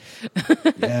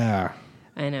 Yeah.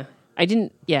 I know. I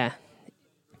didn't. Yeah.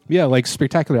 Yeah, like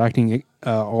spectacular acting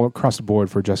all across the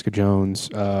board for Jessica Jones.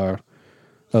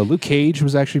 Luke Cage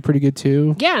was actually pretty good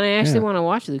too. Yeah, and I actually Yeah. want to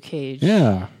watch Luke Cage.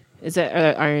 Yeah. Is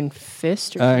that Iron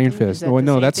Fist? Or Iron something? Fist. Is that Oh the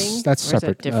no, same that's thing? Or is that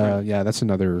separate. different? Yeah, that's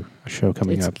another show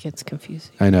coming up. It's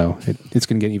confusing. I know it's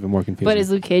going to get even more confusing. But is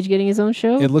Luke Cage getting his own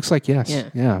show? It looks like yes. Yeah.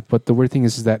 Yeah. But the weird thing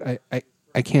is that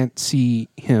I can't see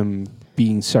him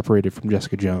being separated from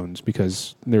Jessica Jones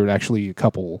because they're actually a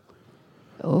couple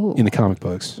in the comic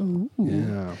books. Ooh.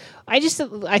 Yeah. I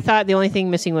thought the only thing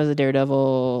missing was a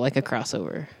Daredevil, like a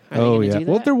crossover. Are they gonna do that?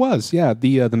 Well, there was. Yeah.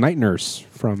 The night nurse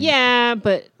from. Yeah,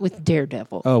 but with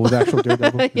Daredevil. Oh, with actual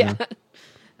Daredevil. Yeah.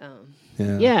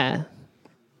 Yeah. Yeah.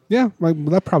 Yeah. Well,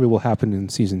 that probably will happen in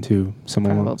season 2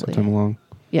 sometime along.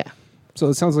 Yeah. So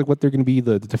it sounds like what they're going to be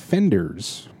the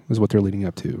Defenders is what they're leading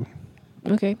up to.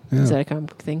 Okay. Yeah. Is that a comic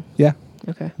book thing? Yeah.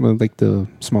 Okay. Well, like the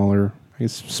smaller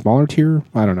tier.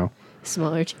 I don't know.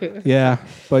 Smaller too. Yeah,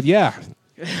 but yeah,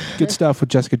 good stuff with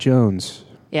Jessica Jones.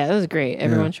 Yeah, that was great.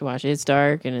 Everyone should watch it. It's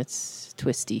dark and it's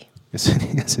twisty. Yes,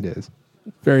 it is.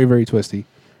 Very, very twisty.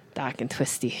 Dark and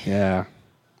twisty. Yeah.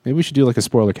 Maybe we should do like a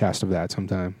spoiler cast of that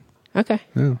sometime. Okay.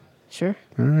 Yeah. Sure.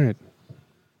 All right.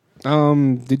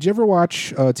 Did you ever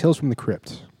watch Tales from the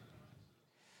Crypt?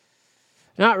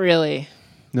 Not really.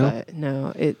 No. But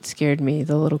no, it scared me.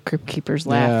 The little crypt keepers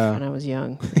laugh Yeah. when I was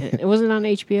young. It wasn't on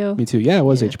HBO. Me too. Yeah, it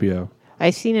was Yeah. HBO. I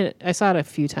saw it a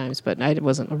few times, but I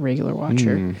wasn't a regular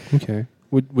watcher. Okay.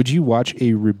 Would you watch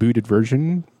a rebooted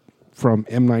version from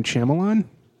M. Night Shyamalan?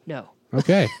 No.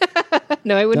 Okay.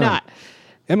 No, I would Done. not.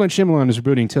 M. Night Shyamalan is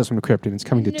rebooting Tales from the Crypt, and it's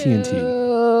coming to TNT.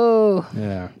 Oh.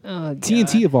 Yeah. Oh, God.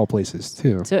 TNT of all places,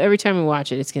 too. So every time we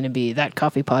watch it, it's going to be that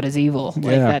coffee pot is evil,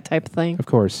 like Yeah. that type of thing. Of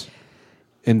course.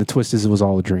 And the twist is it was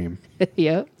all a dream.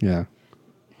 Yep. Yeah.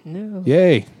 No.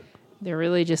 Yay. They're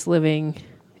really just living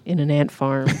in an ant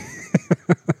farm.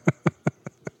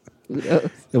 Who knows?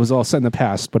 It was all set in the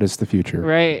past, but it's the future.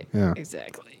 Right. Yeah.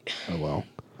 Exactly. Oh, well.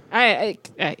 I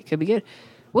it could be good.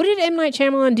 What did M. Night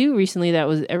Shyamalan do recently that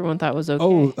was everyone thought was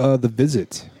okay? Oh, The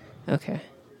Visit. Okay.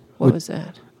 What was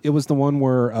that? It was the one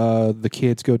where the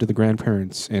kids go to the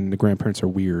grandparents, and the grandparents are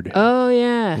weird. Oh,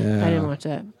 yeah. Yeah. I didn't watch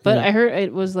that. But Yeah. I heard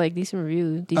it was like decent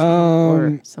review,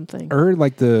 or something. I heard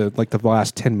like the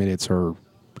last 10 minutes are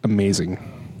amazing.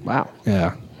 Wow.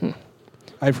 Yeah.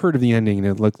 I've heard of the ending,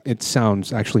 and it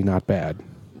sounds actually not bad.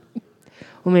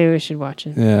 Well, maybe we should watch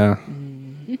it. Yeah.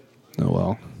 Mm-hmm. Oh,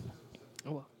 well.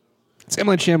 Oh, well. It's M.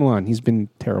 Night Shyamalan. He's been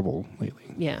terrible lately.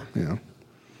 Yeah. Yeah.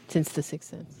 Since The Sixth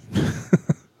Sense.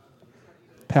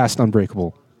 Past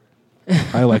Unbreakable.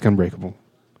 I like Unbreakable.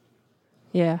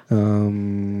 Yeah.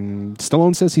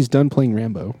 Stallone says he's done playing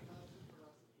Rambo.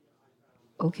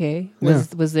 Okay. Yeah.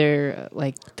 Was there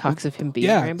like talks of him being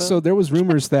Rambo? So there was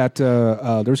rumors that there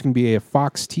was going to be a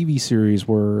Fox TV series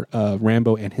where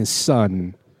Rambo and his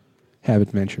son have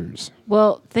adventures.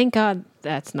 Well, thank God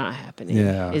that's not happening.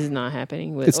 Yeah. Is not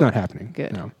happening. It's not happening.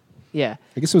 Good. No. Yeah.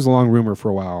 I guess it was a long rumor for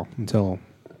a while until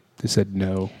they said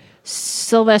no.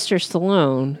 Sylvester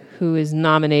Stallone, who is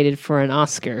nominated for an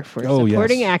Oscar for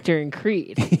supporting actor in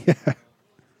Creed. Yeah.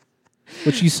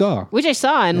 Which you saw. Which I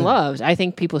saw and loved. I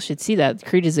think people should see that.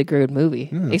 Creed is a good movie,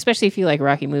 especially if you like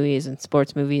Rocky movies and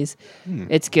sports movies.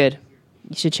 It's good.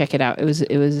 You should check it out. It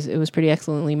was pretty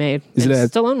excellently made.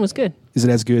 Stallone was good. Is it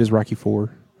as good as Rocky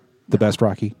 4? The best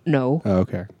Rocky? No. Oh,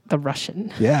 okay. The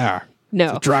Russian. Yeah.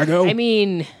 No. Drago? I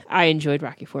mean, I enjoyed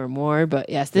Rocky 4 more, but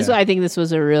yes, I think this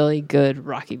was a really good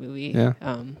Rocky movie. Yeah.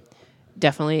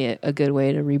 Definitely a good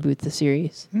way to reboot the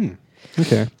series.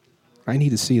 Okay. I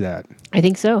need to see that. I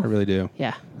think so. I really do.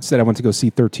 Yeah. Instead, I went to go see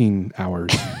 13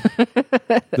 Hours.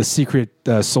 The Secret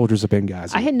Soldiers of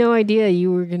Benghazi. I had no idea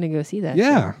you were going to go see that.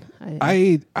 Yeah.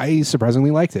 I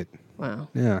surprisingly liked it. Wow.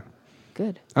 Yeah.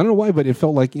 Good. I don't know why, but it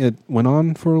felt like it went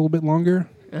on for a little bit longer.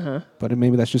 Uh-huh. But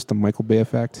maybe that's just the Michael Bay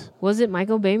effect. Was it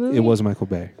Michael Bay movie? It was Michael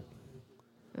Bay.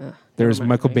 There's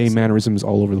Michael Bay mannerisms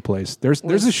all over the place. There's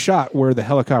a shot where the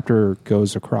helicopter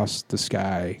goes across the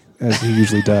sky, as he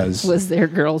usually does. Was there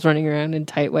girls running around in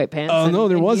tight white pants? Oh, no,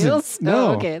 there wasn't. Heels? No.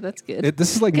 Oh, okay, that's good.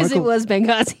 This is like because it was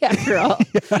Benghazi after all.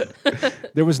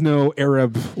 There was no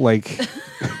Arab, like,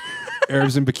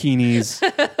 Arabs in bikinis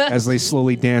as they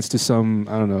slowly dance to some,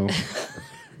 I don't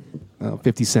know,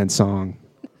 50 Cent song.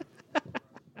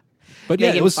 But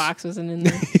yeah, Megan Fox wasn't in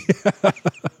there.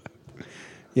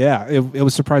 Yeah, it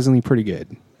was surprisingly pretty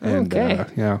good. And, okay.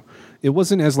 Yeah. It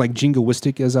wasn't as like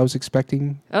jingoistic as I was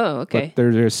expecting. Oh, okay.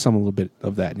 But there's some a little bit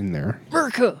of that in there.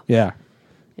 America. Yeah.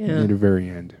 Yeah. At the very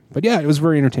end. But yeah, it was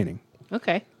very entertaining.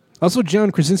 Okay. Also,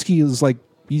 John Krasinski is like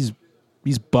he's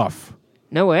buff.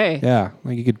 No way. Yeah,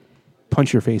 like you could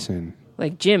punch your face in.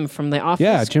 Like Jim from The Office.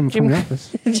 Yeah, Jim from The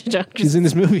Office. He's in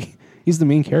this movie. He's the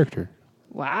main character.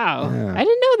 Wow. Yeah. I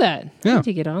didn't know that. Yeah. I need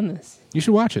to get on this. You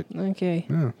should watch it. Okay.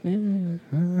 Yeah.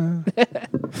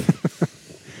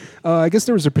 I guess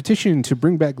there was a petition to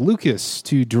bring back Lucas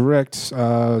to direct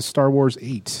Star Wars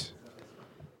 8.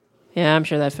 Yeah, I'm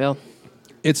sure that failed.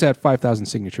 It's at 5,000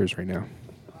 signatures right now.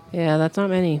 Yeah, that's not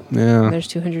many. Yeah. There's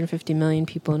 250 million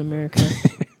people in America.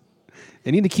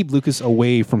 They need to keep Lucas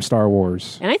away from Star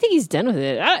Wars. And I think he's done with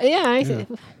it.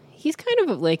 He's kind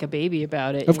of like a baby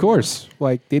about it. Of course.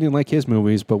 Like, they didn't like his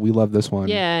movies, but we love this one.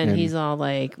 Yeah, and he's all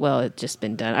like, well, it's just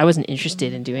been done. I wasn't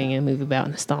interested in doing a movie about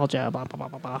nostalgia, blah, blah,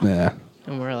 blah, blah, blah. Yeah.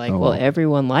 And we're like, well,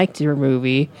 everyone liked your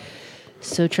movie,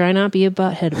 so try not be a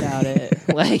butthead about it.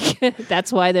 Like,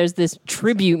 that's why there's this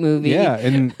tribute movie. Yeah,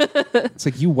 and it's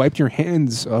like you wiped your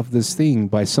hands of this thing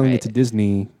by selling it to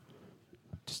Disney.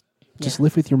 Just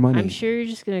live with your money. I'm sure you're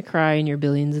just going to cry in your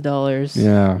billions of dollars.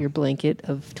 Yeah. Your blanket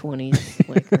of 20s,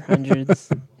 like, or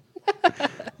hundreds.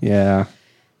 Yeah.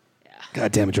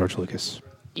 God damn it, George Lucas.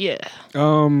 Yeah.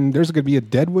 There's going to be a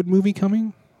Deadwood movie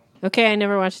coming. Okay, I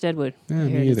never watched Deadwood. Yeah, I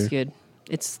heard me either. it's good.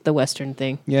 It's the Western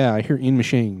thing. Yeah, I hear Ian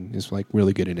McShane is like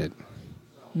really good in it.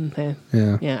 Okay.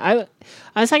 Yeah. Yeah.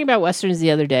 I was talking about Westerns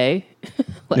the other day.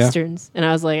 Westerns. And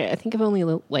I was like, I think I've only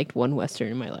liked one Western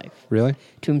in my life. Really?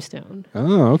 Tombstone.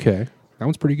 Oh, okay. That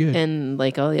one's pretty good. And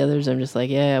like all the others, I'm just like,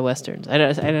 yeah, Westerns. I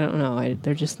don't know.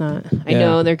 They're just not. I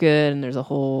know they're good, and there's a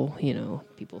whole,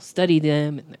 people study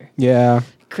them, and they're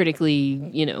critically,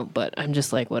 but I'm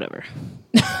just like, whatever.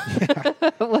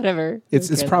 Whatever.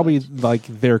 It's probably like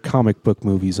their comic book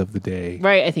movies of the day.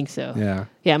 Right, I think so. Yeah.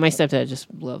 Yeah, my stepdad just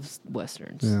loves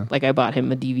Westerns. Yeah. Like, I bought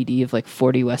him a DVD of like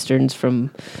 40 Westerns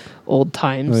from old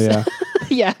times. Oh, yeah.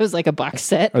 Yeah, it was like a box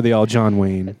set. Are they all John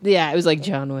Wayne? Yeah, it was like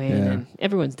John Wayne, and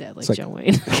everyone's dad likes John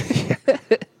Wayne.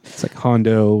 It's like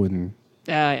Hondo and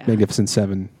Magnificent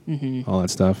Seven, all that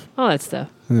stuff. All that stuff.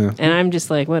 Yeah. And I'm just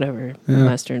like, whatever. Yeah.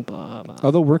 Western, blah, blah.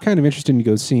 Although we're kind of interested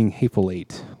in seeing Hateful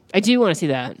Eight. I do want to see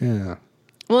that. Yeah.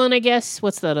 Well, and I guess,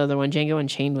 what's that other one? Django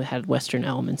Unchained had Western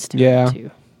elements to it,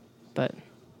 too. But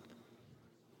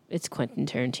it's Quentin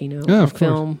Tarantino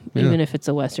film. Yeah. Even if it's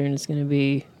a Western, it's going to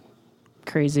be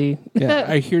crazy. Yeah,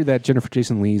 I hear that Jennifer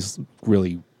Jason Leigh's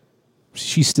really...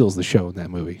 She steals the show in that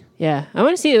movie. Yeah, I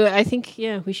want to see it. I think,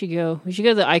 we should go. We should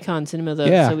go to the Icon Cinema,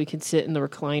 though, so we can sit in the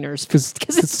recliners. Because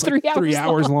it's like 3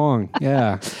 hours long.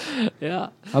 Yeah. Yeah.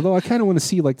 Although I kind of want to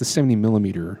see like the 70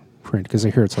 millimeter print because I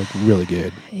hear it's like really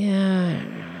good. Yeah.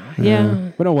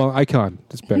 But oh well, Icon.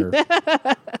 That's better.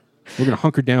 We're going to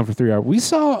hunker down for 3 hours. We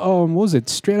saw, what was it?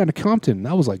 Straight Outta Compton.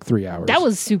 That was like 3 hours. That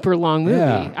was a super long movie.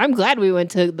 Yeah. I'm glad we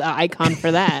went to the Icon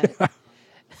for that.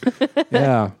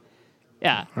 Yeah.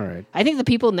 Yeah. All right. I think the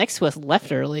people next to us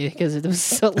left early because it was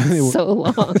so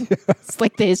long. It's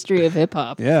like the history of hip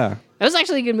hop. Yeah. That was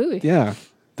actually a good movie. Yeah.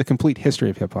 The complete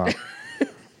history of hip hop.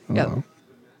 Yep.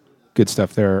 Good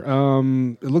stuff there.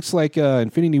 It looks like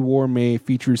Infinity War may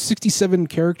feature 67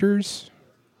 characters.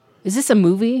 Is this a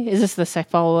movie? Is this the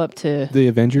follow up to The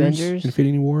Avengers?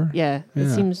 Infinity War? Yeah. It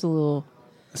seems a little.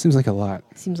 It seems like a lot.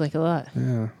 Seems like a lot.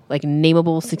 Yeah. Like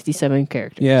nameable 67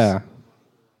 characters. Yeah.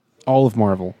 All of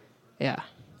Marvel. Yeah.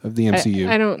 Of the MCU.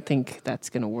 I don't think that's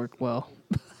going to work well.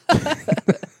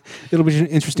 It'll be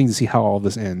interesting to see how all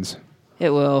this ends.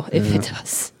 It will, if it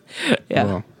does.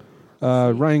 Yeah.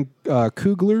 Well, Ryan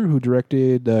Coogler, who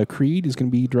directed Creed, is going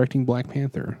to be directing Black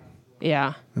Panther.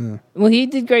 Yeah. Well, he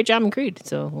did a great job in Creed,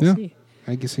 so we'll see.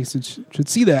 I guess I should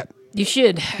see that. You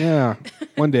should. Yeah.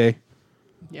 One day.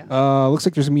 Yeah. Looks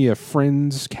like there's going to be a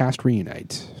Friends cast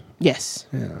reunite. Yes.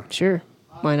 Yeah. Sure.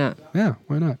 Why not? Yeah,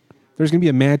 why not? There's going to be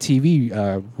a Mad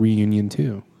TV reunion,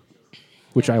 too,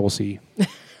 which I will see.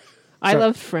 I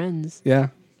love Friends. Yeah.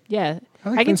 Yeah.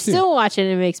 like I can Friends, too. still watch it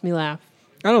and it makes me laugh.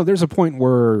 I don't know. There's a point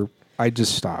where I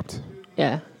just stopped.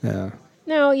 Yeah. Yeah.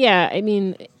 No, yeah. I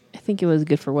mean, I think it was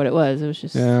good for what it was. It was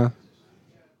just... Yeah.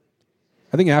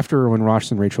 I think after when Ross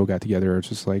and Rachel got together, it's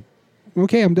just like,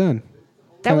 okay, I'm done.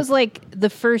 That was like the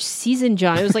first season,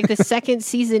 John. It was like the second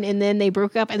season, and then they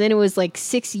broke up, and then it was like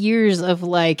 6 years of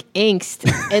like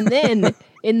angst, and then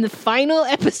in the final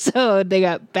episode, they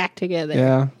got back together.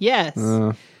 Yeah. Yes.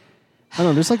 I don't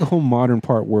know. There's like a whole modern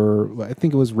part where I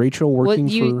think it was Rachel working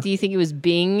for... Do you think it was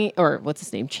Bing, or what's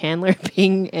his name? Chandler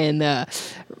Bing and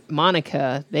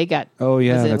Monica. They got... Oh,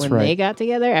 yeah, was it that's when right. they got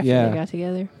together? After Yeah. they got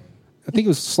together? I think it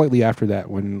was slightly after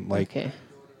that when like... Okay.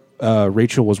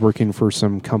 Rachel was working for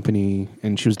some company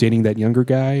and she was dating that younger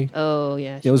guy. Oh,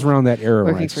 yeah. It was around that era.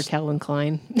 Working for Calvin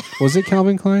Klein. Was it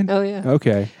Calvin Klein? Oh, yeah.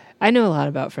 Okay. I know a lot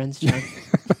about Friends, John.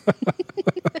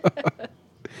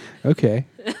 Okay.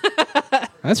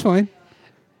 That's fine.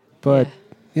 But,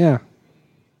 yeah.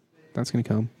 That's going to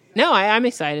come. No, I'm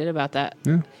excited about that.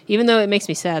 Yeah. Even though it makes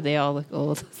me sad, they all look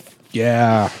old.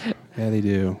 Yeah. Yeah, they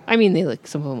do. I mean,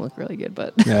 some of them look really good,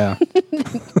 but Yeah.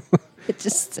 it's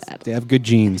just sad. They have good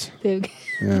genes.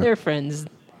 They're friends.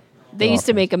 They used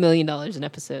to make $1 million in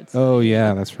episodes. Oh,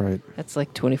 yeah, that's right. That's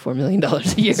like $24 million a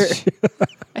year.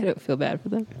 I don't feel bad for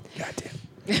them.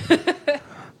 Goddamn.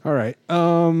 All right.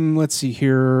 Let's see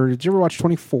here. Did you ever watch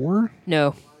 24?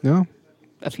 No, No?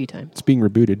 a few times. It's being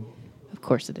rebooted, Of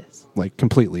course it is. like,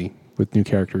 completely with new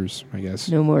characters, I guess.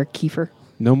 No more Kiefer.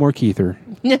 No more Keither.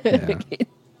 Yeah.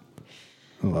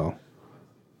 Oh,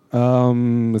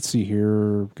 well. Let's see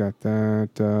here. Got that.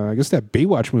 I guess that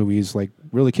Baywatch movie is like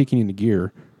really kicking into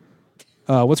gear.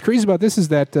 What's crazy about this is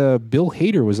that Bill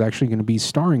Hader was actually going to be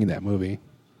starring in that movie.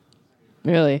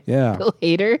 Really? Yeah. Bill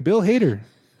Hader? Bill Hader.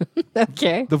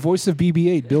 Okay. The voice of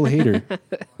BB-8, Bill Hader.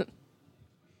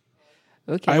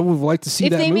 Okay. I would like to see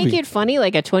if that they movie. make it funny,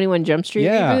 like a 21 Jump Street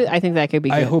reboot, I think that could be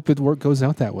good. I hope it goes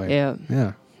out that way. Yeah.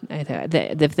 Yeah.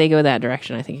 If they go that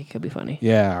direction, I think it could be funny.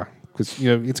 Yeah. Because,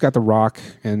 it's got The Rock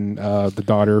and the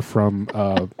daughter from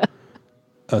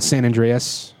San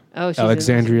Andreas. Oh, she's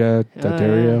Alexandria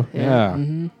Daddario.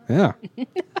 yeah. Yeah.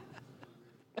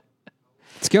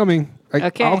 It's coming.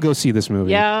 Okay. I'll go see this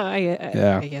movie. Yeah,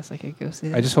 I guess I could go see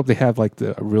it. I just hope they have like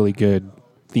a really good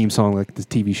theme song like the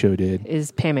TV show did.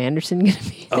 Is Pam Anderson going to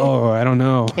be Oh, I don't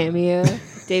know. cameo?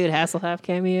 David Hasselhoff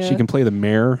cameo? She can play the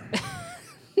mayor.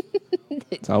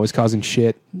 It's always causing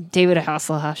shit. David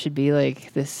Hasselhoff should be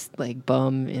like this like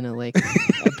bum in a like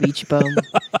a beach bum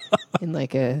in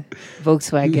like a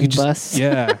Volkswagen bus.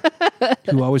 Yeah.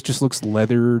 Who always just looks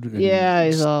leathered. And Yeah,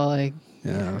 he's all like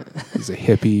Yeah. He's a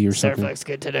hippie or surf something. looks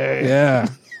good today. Yeah.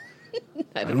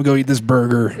 I'm going to go eat this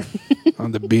burger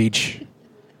on the beach.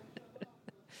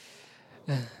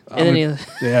 And then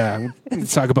Yeah.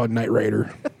 Let's talk about Knight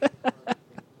Rider.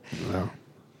 Well,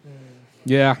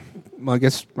 yeah. Well, I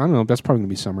guess, I don't know. That's probably going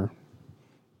to be summer.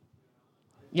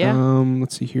 yeah.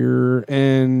 Let's see here.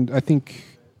 And I think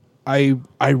I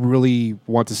really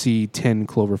want to see 10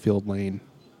 Cloverfield Lane.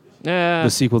 The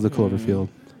sequel to Cloverfield.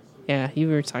 Yeah, you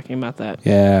were talking about that.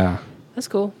 Yeah. That's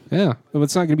cool. Yeah. But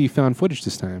it's not going to be found footage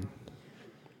this time.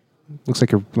 Looks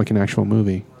like an actual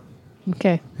movie.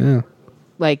 Okay. Yeah.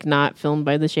 Like not filmed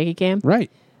by the shaky cam?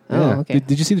 Right. Oh, Yeah. okay.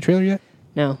 Did you see the trailer yet?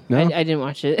 No, No? I didn't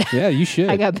watch it. Yeah, you should.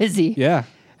 I got busy. Yeah.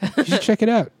 You should check it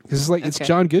out. Because it's Okay.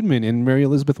 John Goodman and Mary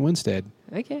Elizabeth Winstead.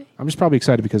 Okay. I'm just probably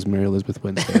excited because of Mary Elizabeth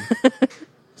Winstead.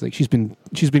 It's like she's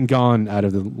been gone out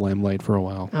of the limelight for a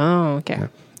while. Oh, okay. Yeah.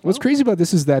 What's crazy about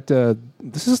this is that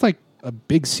this is like a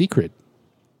big secret.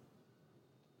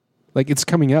 Like it's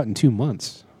coming out in 2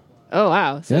 months. Oh,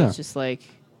 wow. So Yeah. it's just like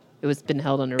It was been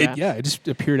held under wraps. It just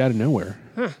appeared out of nowhere.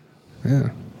 Huh. Yeah.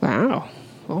 Wow.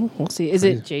 Well, we'll see. Is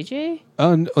it JJ?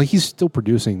 Like he's still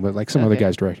producing, but like some other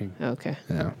guys directing. Okay.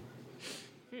 Yeah.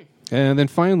 And then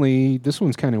finally, this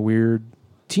one's kind of weird.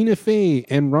 Tina Fey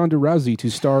and Ronda Rousey to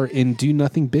star in Do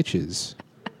Nothing Bitches.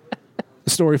 The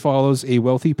story follows a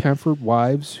wealthy pampered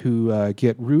wives who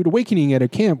get rude awakening at a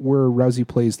camp where Rousey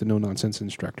plays the no-nonsense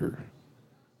instructor.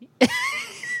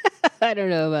 I don't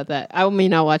know about that. I may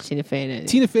not watch Tina Fey in it.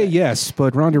 Tina Fey, yes,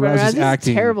 but Ronda Rousey's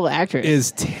acting terrible actress.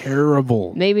 is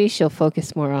terrible. Maybe she'll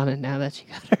focus more on it now that she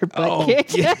got her butt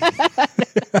kicked. Yeah.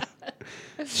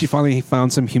 She finally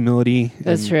found some humility.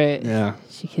 That's right. Yeah.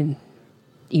 She can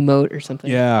emote or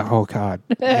something. Yeah. Oh, God.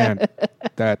 Man,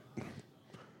 that...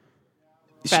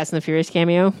 Fast and the Furious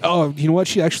cameo. Oh, you know what?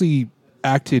 She actually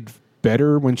acted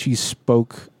better when she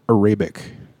spoke Arabic.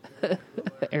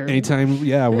 Anytime,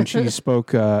 when she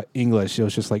spoke English, it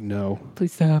was just like, no,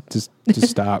 please stop. Just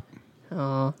stop.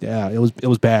 Oh, yeah, it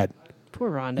was bad. Poor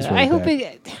Rhonda.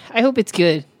 Really I hope it's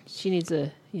good. She needs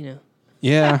a,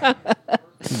 Yeah.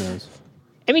 Who knows?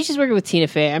 I mean, she's working with Tina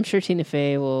Fey. I'm sure Tina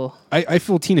Fey will. I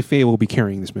feel Tina Fey will be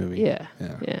carrying this movie. Yeah.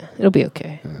 It'll be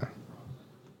okay. Yeah.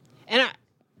 And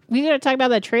we got to talk about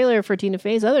that trailer for Tina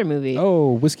Fey's other movie.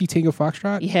 Oh, Whiskey Tango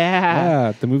Foxtrot?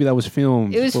 Yeah. The movie that was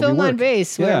filmed. It was filmed on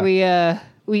base where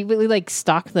we really like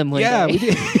stalked them one day. We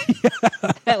did.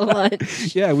 At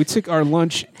lunch. Yeah, we took our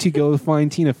lunch to go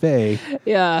find Tina Fey.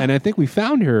 Yeah. And I think we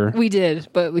found her. We did,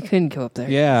 but we couldn't go up there.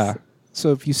 Yeah.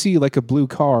 So if you see like a blue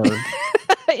car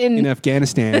in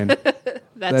Afghanistan,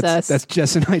 that's us. That's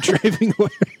Jess and I driving away.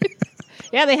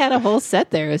 Yeah, they had a whole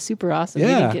set there. It was super awesome.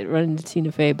 Yeah. We didn't run into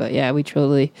Tina Fey, but yeah, we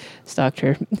totally stalked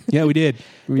her. Yeah, we did.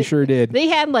 We sure did. They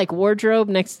had like wardrobe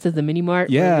next to the mini mart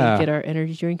where we get our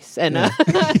energy drinks. And and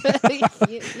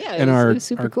it was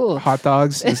super cool. Hot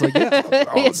dogs. It's like,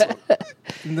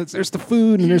 and there's the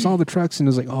food and there's all the trucks. And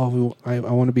it's like, I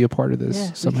want to be a part of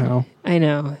this somehow. I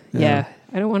know. Yeah.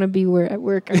 I don't want to be at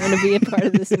work. I want to be a part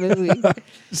of this movie.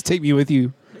 Just take me with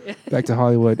you back to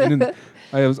Hollywood. And then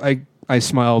I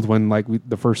smiled when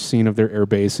the first scene of their air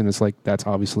base, and it's like that's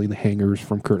obviously the hangars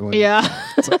from Kirtland. Yeah,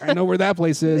 it's like I know where that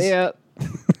place is. Yeah,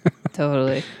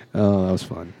 totally. Oh, that was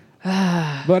fun.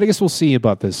 But I guess we'll see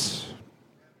about this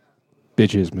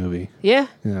bitches movie. Yeah.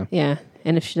 Yeah.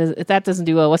 And if that doesn't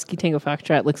do well, Whiskey Tango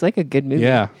Foxtrot looks like a good movie.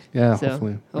 Yeah.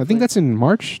 Hopefully. I think that's in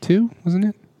March too, wasn't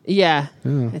it? Yeah,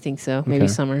 I think so. Maybe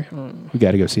summer. We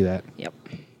got to go see that. Yep.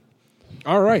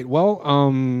 All right. Well,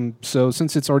 so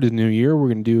since it's already the new year, we're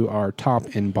going to do our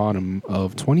top and bottom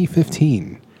of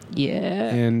 2015. Yeah.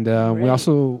 And we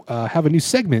also have a new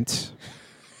segment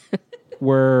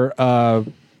where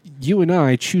you and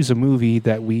I choose a movie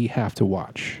that we have to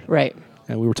watch. Right.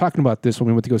 And we were talking about this when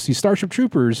we went to go see Starship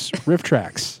Troopers Riff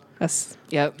Tracks.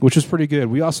 Yep. Which was pretty good.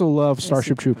 We also love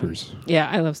Starship Troopers. Fun. Yeah,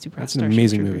 I love Starship Troopers. That's an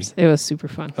amazing movie. It was super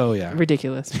fun. Oh, yeah.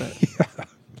 Ridiculous, but...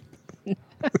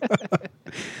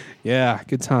 Yeah,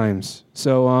 good times.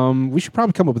 So we should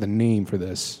probably come up with a name for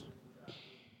this.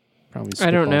 Probably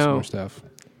I don't know. Some more stuff.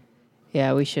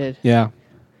 Yeah, we should. Yeah.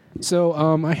 So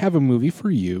I have a movie for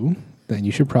you that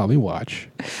you should probably watch.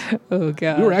 Oh,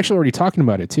 God. We were actually already talking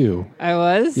about it, too. I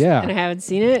was? Yeah. And I haven't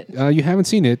seen it? You haven't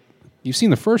seen it. You've seen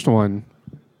the first one,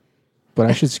 but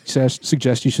I should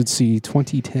suggest you should see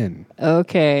 2010.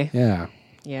 Okay. Yeah.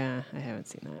 Yeah, I haven't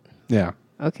seen that. Yeah.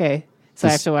 Okay. So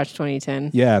I have to watch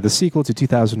 2010. Yeah, the sequel to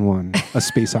 2001, A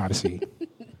Space Odyssey.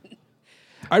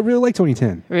 I really like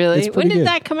 2010. Really? When did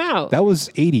that come out? That was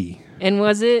 80. And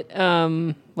was it,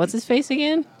 what's his face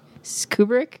again?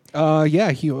 Kubrick?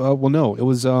 Yeah, no, it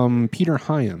was Peter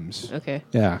Hyams. Okay.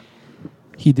 Yeah.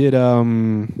 He did,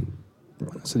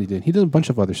 what else did he do? He did a bunch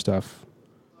of other stuff.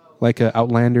 Like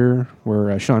Outlander,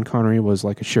 where Sean Connery was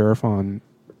like a sheriff on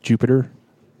Jupiter.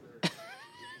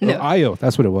 No. Io,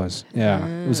 that's what it was. Yeah.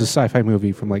 It was a sci-fi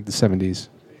movie from like the 70s.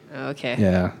 Okay.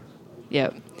 Yeah.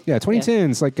 Yep. Yeah,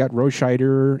 2010's like got Rose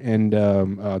Scheider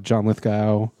and John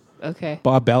Lithgow. Okay.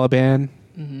 Bob Balaban,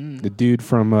 the dude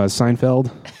from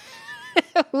Seinfeld.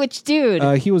 Which dude?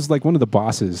 He was like one of the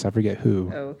bosses. I forget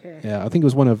who. Oh, okay. Yeah, I think it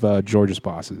was one of George's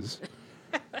bosses.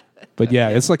 But yeah,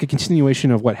 it's like a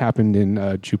continuation of what happened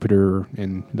in Jupiter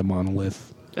and the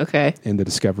Monolith. Okay. And the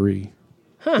Discovery.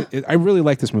 Huh. I really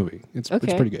like this movie. It's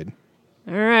pretty good.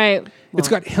 All right. Well, it's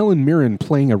got Helen Mirren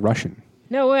playing a Russian.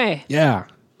 No way. Yeah.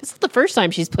 This is the first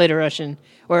time she's played a Russian.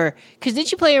 Because did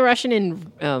she play a Russian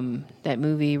in that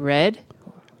movie Red?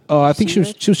 Oh, I think she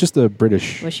was just a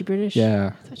British. Was she British?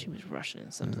 Yeah. I thought she was Russian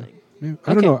in something.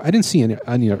 I don't know. I didn't see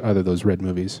any other of those Red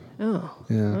movies. Oh.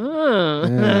 Yeah.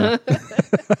 Oh.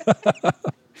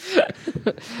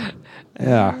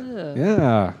 Yeah.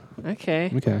 Yeah.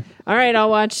 Okay. Okay. All right, I'll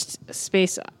watch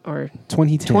Space or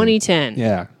 2010. 2010.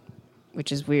 Yeah.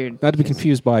 Which is weird. Not to be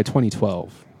confused by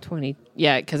 2012.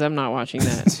 Yeah, because I'm not watching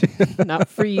that. Not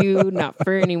for you, not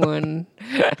for anyone.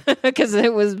 Because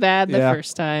it was bad the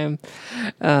first time.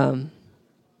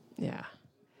 Yeah.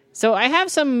 So I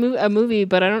have a movie,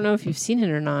 but I don't know if you've seen it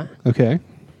or not. Okay.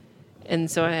 And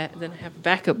so then I have a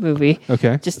backup movie.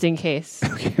 Okay. Just in case.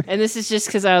 Okay. And this is just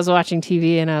because I was watching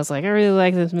TV and I was like, I really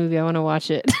like this movie. I want to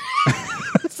watch it.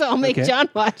 So I'll make John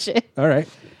watch it. All right.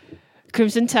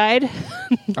 Crimson Tide.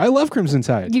 I love Crimson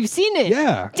Tide. You've seen it?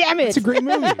 Yeah. Damn it. It's a great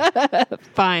movie.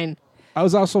 Fine. I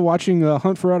was also watching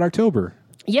Hunt for Red October.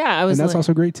 Yeah, and that's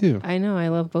also great too. I know. I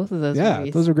love both of those movies.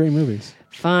 Yeah, those are great movies.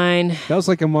 Fine. That was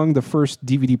like among the first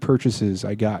DVD purchases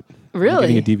I got.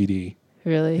 Really? Getting a DVD.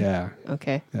 Really? Yeah.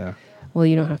 Okay. Yeah. Well,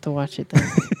 you don't have to watch it then.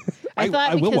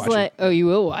 I will watch it. Oh, you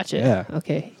will watch it? Yeah.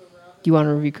 Okay. Do you want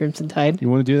to review Crimson Tide? You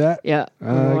want to do that? Yeah. I'm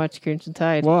going to watch Crimson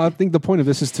Tide. Well, I think the point of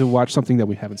this is to watch something that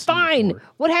we haven't seen Fine. before.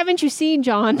 What haven't you seen,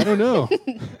 John? I don't know.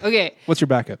 Okay. What's your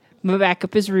backup? My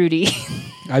backup is Rudy.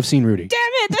 I've seen Rudy. Damn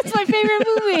it. That's my favorite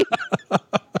movie.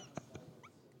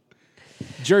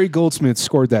 Jerry Goldsmith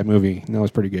scored that movie, and that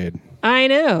was pretty good. I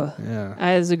know.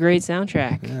 Yeah. It was a great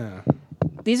soundtrack. Yeah.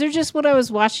 These are just what I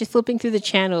was watching, flipping through the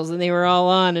channels, and they were all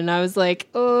on, and I was like,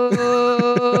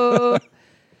 oh.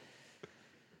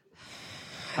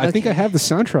 I think I have the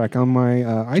soundtrack on my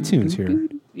iTunes here.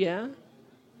 Yeah?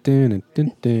 Yeah,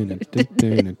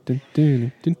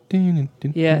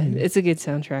 it's a good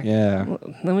soundtrack. Yeah. Well,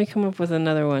 let me come up with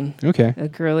another one. Okay. A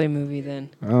girly movie then.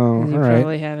 Oh, all you right.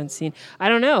 probably haven't seen. I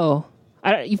don't know.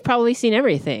 You've probably seen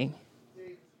everything.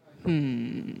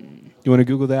 You want to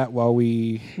Google that while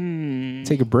we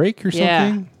take a break or something?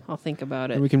 Yeah, I'll think about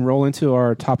it. And we can roll into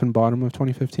our top and bottom of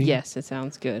 2015? Yes, it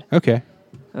sounds good. Okay.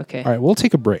 Okay. All right, we'll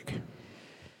take a break.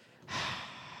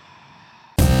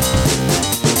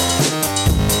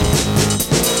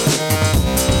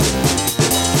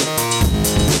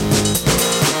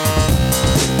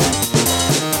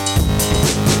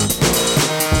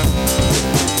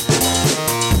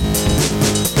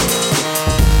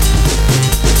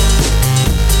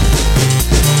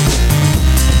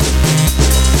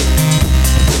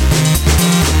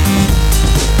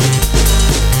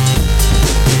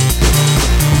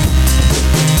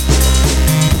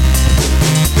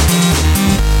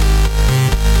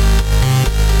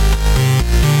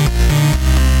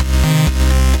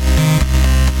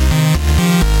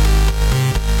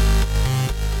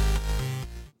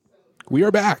 We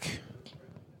are back.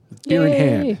 With beer in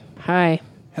hand. Hi.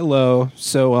 Hello.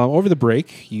 So over the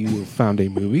break, you found a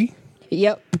movie.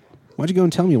 Yep. Why don't you go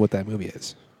and tell me what that movie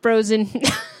is? Frozen.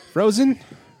 Frozen?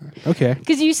 Okay.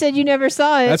 Because you said you never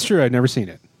saw it. That's true. I've never seen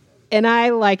it. And I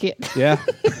like it. Yeah?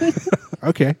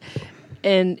 Okay.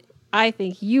 And I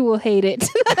think you will hate it.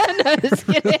 No, just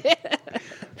kidding.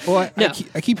 Well,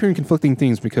 I keep hearing conflicting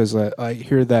things because I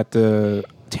hear that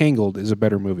Tangled is a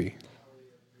better movie.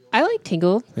 I like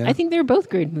Tangled. Yeah? I think they're both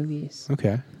great movies.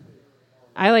 Okay.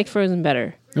 I like Frozen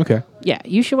better. Okay. Yeah,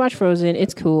 you should watch Frozen.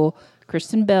 It's cool.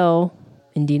 Kristen Bell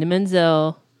and Dina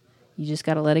Menzel. You just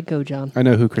got to let it go, John. I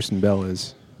know who Kristen Bell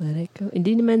is. Let it go. And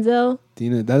Dina Menzel?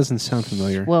 Dina, that doesn't sound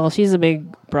familiar. Well, she's a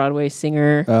big Broadway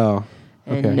singer. Oh,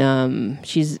 okay. And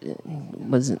she's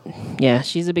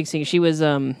a big singer. She was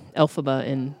Elphaba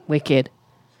in Wicked.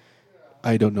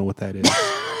 I don't know what that is.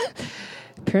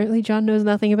 Apparently, John knows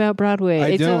nothing about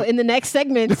Broadway. So in the next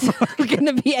segment, we're going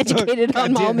to be educated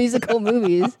on all musical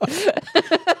movies.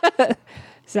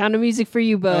 Sound of Music for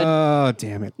you, bud. Oh,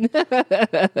 damn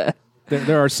it.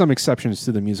 There are some exceptions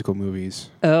to the musical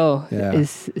movies. Oh, yeah.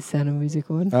 Is Sound of Music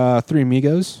one? Three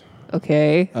Amigos.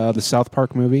 Okay. The South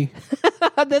Park movie.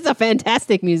 That's a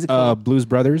fantastic musical. Blues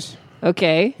Brothers.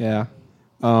 Okay. Yeah.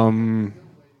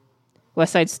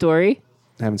 West Side Story.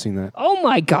 I haven't seen that. Oh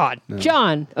my God, no.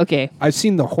 John. Okay. I've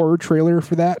seen the horror trailer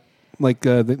for that, like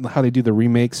how they do the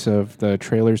remakes of the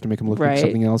trailers to make them look like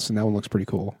something else, and that one looks pretty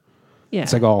cool. Yeah.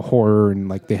 It's like all horror and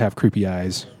like they have creepy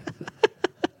eyes.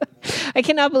 I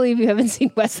cannot believe you haven't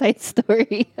seen West Side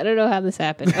Story. I don't know how this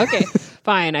happened. Okay,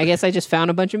 fine. I guess I just found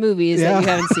a bunch of movies that you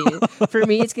haven't seen. For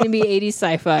me, it's going to be 80s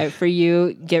sci-fi. For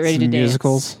you, get ready to dance.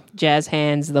 Musicals. Jazz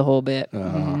hands, the whole bit.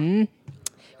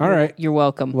 All right. You're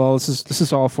welcome. Well, this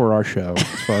is all for our show.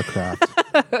 It's for our craft.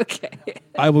 Okay.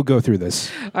 I will go through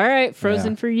this. All right.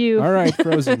 Frozen for you. All right.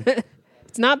 Frozen.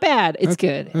 It's not bad. It's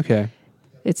good. Okay.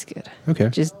 It's good. Okay.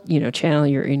 Just, channel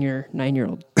your inner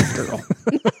 9-year-old girl.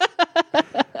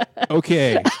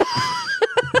 Okay.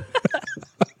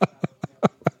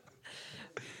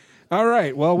 All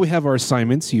right. Well, we have our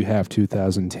assignments. You have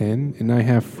 2010, and I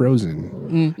have Frozen.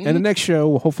 Mm-hmm. And the next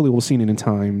show, hopefully, we'll see it in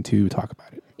time to talk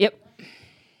about it. Yep.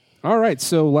 All right.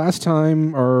 So last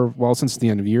time, since the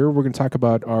end of the year, we're going to talk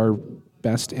about our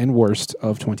best and worst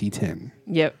of 2010.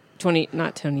 Yep.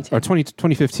 2010. Or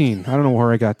 2015. I don't know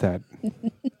where I got that.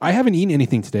 I haven't eaten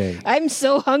anything today. I'm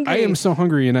so hungry. I am so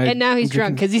hungry. And now he's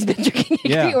drunk because he's been drinking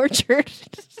Angry Orchard.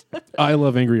 I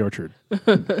love Angry Orchard. We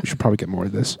should probably get more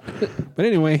of this. But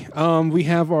anyway, we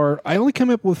have I only come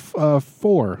up with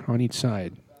 4 on each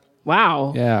side.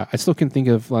 Wow. Yeah. I still can think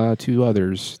of 2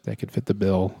 others that could fit the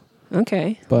bill.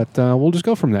 Okay. But we'll just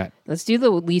go from that. Let's do the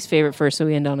least favorite first so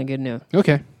we end on a good note.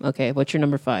 Okay. Okay. What's your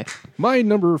number 5? My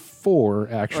number 4,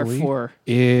 actually,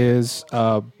 is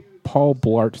Paul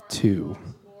Blart 2.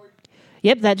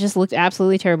 Yep, that just looked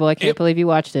absolutely terrible. I can't believe you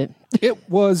watched it. It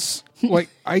was,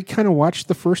 I kind of watched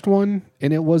the first one,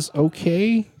 and it was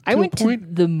okay. I went to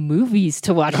the movies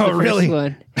to watch the first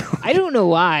one. I don't know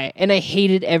why, and I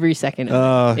hated every second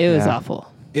of it. It was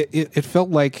awful. It felt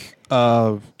like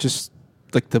just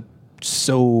like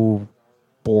so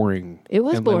boring. It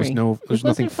was boring. There was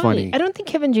nothing funny. I don't think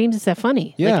Kevin James is that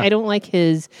funny. Yeah. I didn't like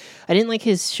his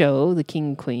show, The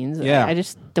King of Queens. Yeah. I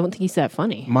just don't think he's that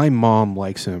funny. My mom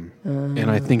likes him,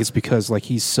 and I think it's because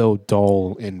he's so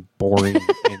dull and boring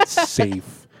and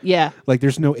safe. Yeah.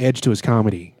 There's no edge to his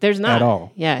comedy. There's not. At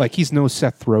all. Yeah. He's no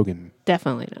Seth Rogen.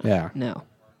 Definitely not. Yeah.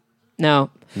 No.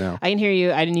 I can hear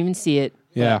you. I didn't even see it.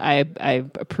 Yeah. I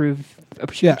approve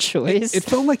your choice. It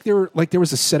felt like there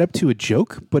was a setup to a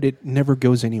joke, but it never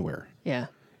goes anywhere. Yeah.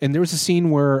 And there was a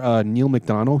scene where Neil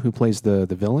McDonough, who plays the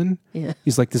villain,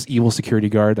 he's like this evil security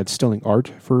guard that's stealing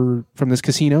art from this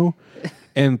casino,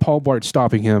 and Paul Blart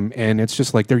stopping him, and it's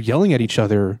just they're yelling at each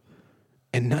other,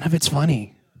 and none of it's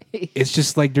funny. It's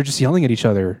just they're just yelling at each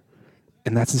other,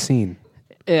 and that's the scene.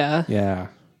 Yeah. Yeah.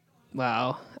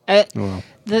 Wow. Well.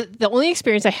 The only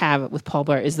experience I have with Paul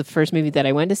Blart is the first movie that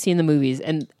I went to see in the movies,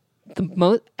 and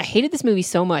I hated this movie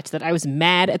so much that I was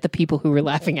mad at the people who were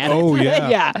laughing at it. Oh yeah,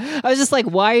 yeah. I was just like,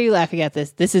 "Why are you laughing at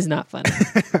this? This is not funny."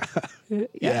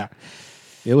 Yeah,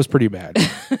 it was pretty bad.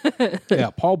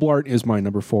 Yeah, Paul Blart is my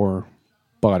number 4,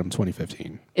 bottom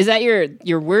 2015. Is that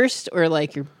your worst or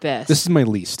your best? This is my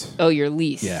least. Oh, your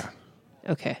least. Yeah.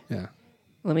 Okay. Yeah.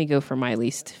 Let me go for my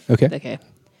least. Okay.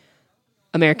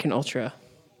 American Ultra.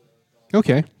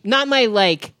 Okay. Not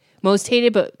my most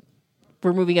hated, but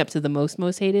we're moving up to the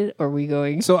most hated, or are we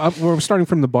going? So we're starting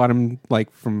from the bottom,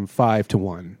 from 5 to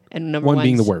 1. And number 1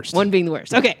 being the worst. 1 being the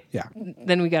worst. Okay. Yeah.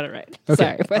 Then we got it right.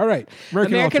 Okay. Sorry. All right.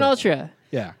 American Ultra.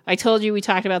 Yeah. I told you we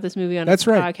talked about this movie on That's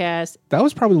the right. podcast. That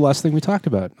was probably the last thing we talked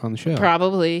about on the show.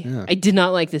 Probably. Yeah. I did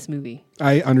not like this movie.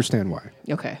 I understand why.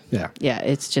 Okay. Yeah. Yeah,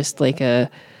 it's just like a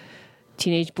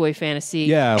teenage boy fantasy.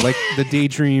 Yeah, the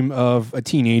daydream of a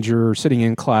teenager sitting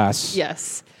in class.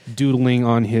 Yes. Doodling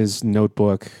on his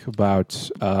notebook about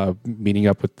meeting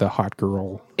up with the hot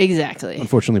girl. Exactly.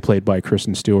 Unfortunately played by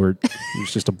Kristen Stewart. It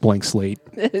was just a blank slate.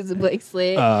 It was a blank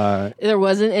slate. There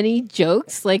wasn't any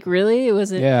jokes. Really, it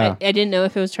wasn't. Yeah. I didn't know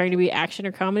if it was trying to be action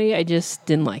or comedy. I just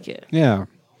didn't like it. Yeah,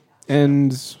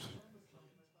 and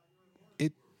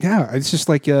it's just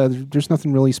there's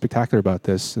nothing really spectacular about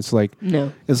this. It's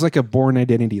no. It's like a Born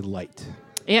Identity light.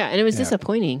 Yeah, and it was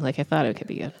disappointing. I thought it could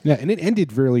be good. Yeah, and it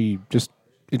ended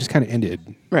it just kind of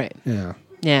ended. Right. Yeah.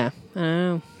 Yeah. I don't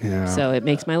know. Yeah. So it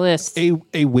makes my list.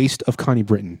 A waste of Connie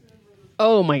Britton.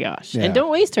 Oh my gosh. Yeah. And don't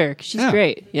waste her, 'cause she's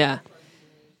great. Yeah.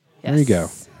 Yes. There you go.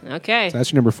 Okay. So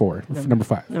that's your number 4. Number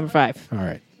 5. Number 5. All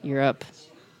right. You're up.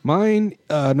 Mine,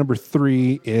 number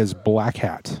 3 is Black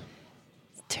Hat.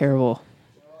 Terrible.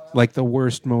 The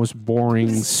worst, most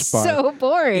boring spot. So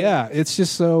boring. Yeah, it's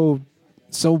just so.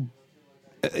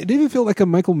 It didn't even feel like a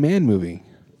Michael Mann movie.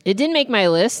 It didn't make my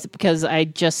list because I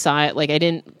just saw it. I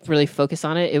didn't really focus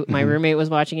on it. My roommate was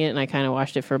watching it, and I kind of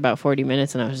watched it for about 40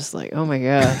 minutes, and I was just like, oh my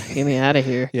God, get me out of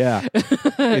here. Yeah.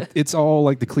 It's all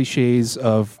the cliches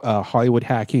of Hollywood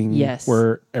hacking, yes,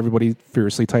 where everybody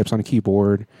furiously types on a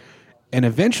keyboard, and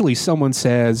eventually someone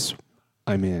says,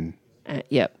 I'm in.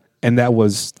 Yep. And that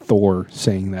was Thor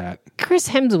saying that. Chris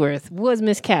Hemsworth was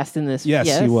miscast in this.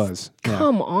 Yes, he was. Yeah.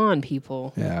 Come on,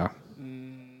 people. Yeah.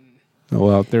 Oh,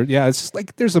 well, it's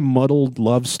just there's a muddled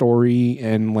love story,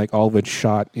 and all of it's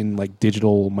shot in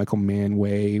digital Michael Mann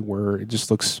way, where it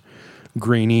just looks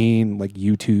grainy and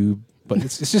YouTube, but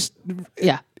it's just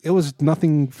it was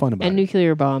nothing fun about and it.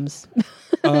 Nuclear bombs,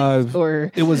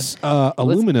 or it was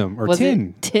aluminum or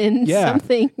tin,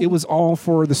 something. It was all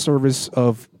for the service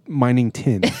of mining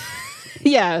tin.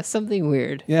 Yeah, something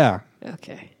weird. Yeah.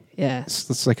 Okay. Yeah.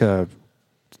 It's like a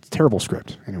terrible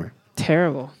script. Anyway,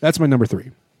 terrible. That's my number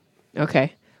 3.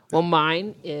 Okay. Well,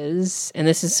 mine is, and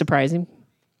this is surprising,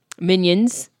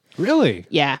 Minions. Really?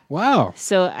 Yeah. Wow.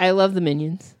 So I love the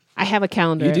Minions. I have a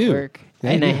calendar at work,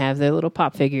 and I have their little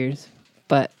pop figures.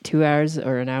 but 2 hours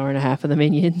or an hour and a half of the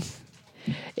Minions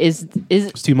is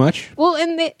It's too much. well,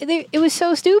 and it was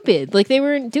so stupid. Like they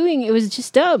weren't doing it was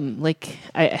just dumb. Like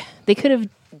they could have,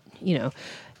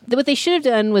 what they should have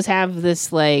done was have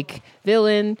this like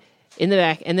villain in the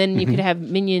back, and then you could have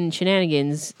Minion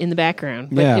shenanigans in the background.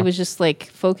 But it was just like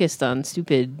focused on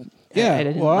stupid. Yeah, I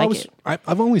didn't like it.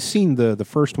 I've only seen the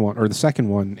first one or the second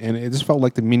one, and it just felt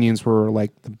like the Minions were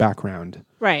like the background.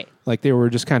 Right. Like they were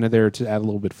just kind of there to add a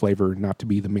little bit of flavor, not to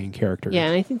be the main character. Yeah,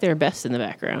 and I think they're best in the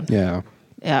background. Yeah.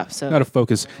 Yeah. So Not a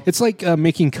focus. It's like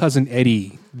making Cousin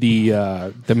Eddie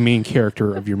the main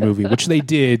character of your movie, which they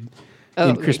did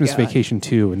in Christmas Vacation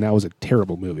 2, and that was a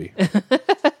terrible movie.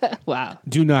 wow.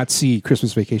 Do not see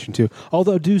Christmas Vacation 2,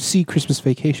 although do see Christmas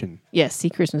Vacation. Yes, see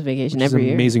Christmas Vacation Which every is an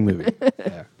year. amazing movie.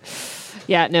 Yeah.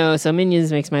 Yeah, no, so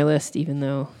Minions makes my list, even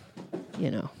though,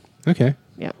 Okay.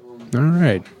 Yeah. All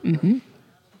right. Mm-hmm.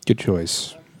 Good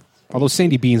choice. Although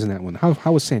Sandy B's in that one.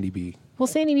 How was Sandy B? Well,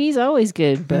 Sandy B's always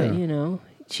good, but, Yeah.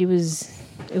 it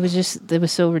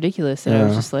was so ridiculous that I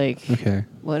was just like, Okay.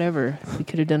 whatever. We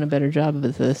could have done a better job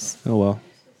with this. Oh, well.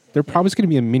 There probably is going to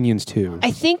be a Minions too.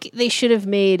 I think they should have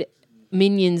made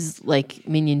Minions like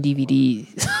Minion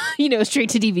DVDs, straight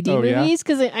to DVD movies,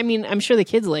 because, I'm sure the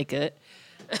kids like it.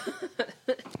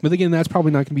 But again, that's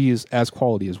probably not going to be as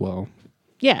quality as well.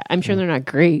 Yeah, I'm sure they're not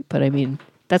great, but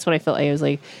that's what I felt like. I was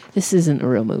like, this isn't a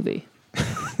real movie.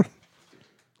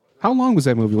 How long was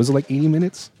that movie? Was it like 80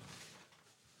 minutes?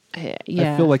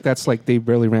 Yeah. I feel like that's like they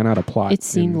barely ran out of plot. It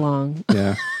seemed long.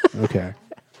 Yeah. Okay.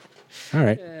 All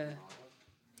right.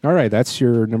 All right. That's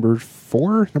your number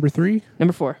 4? Number 3?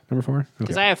 Number 4. Number 4?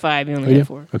 Because Okay. I have 5, you only have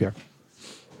 4. Okay.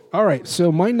 All right.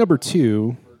 So my number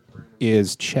 2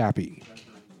 is Chappie.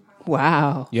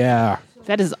 Wow. Yeah.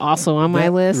 That is also on my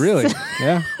list. Really?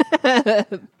 Yeah.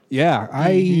 Yeah.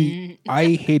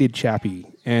 I hated Chappie,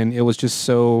 and it was just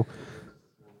so.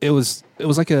 It was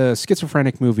like a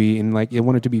schizophrenic movie, and like it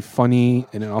wanted to be funny,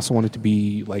 and it also wanted to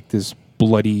be like this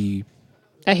bloody.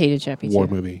 I hated Chappie war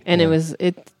too. movie. And Yeah.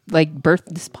 it like birthed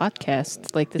this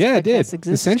podcast. Like this Yeah, podcast it did. exists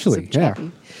Essentially, because of yeah.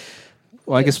 Chappie.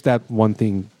 Well, I guess that one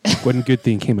good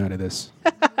thing came out of this.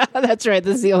 That's right.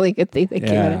 This is the only good thing that came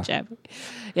out Yeah. of Chappie.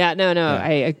 Yeah, no.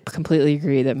 I completely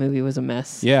agree. That movie was a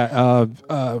mess. Yeah.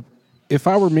 If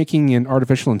I were making an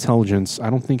artificial intelligence, I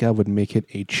don't think I would make it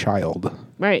a child.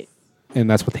 Right. And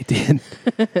that's what they did.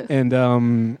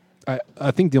 And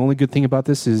I think the only good thing about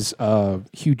this is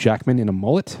Hugh Jackman in a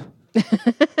mullet.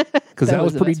 Because that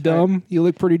was the pretty best part. dumb. You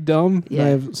look pretty dumb. Yeah.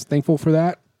 I was thankful for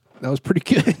that. That was pretty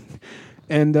good.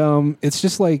 And it's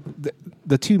just like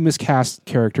the two miscast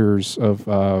characters of,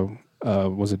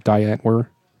 was it Diane were?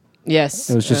 Yes.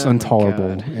 It was just Oh my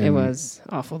intolerable. God. It And- was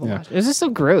awful to Yeah. watch. It was just so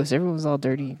gross. Everyone was all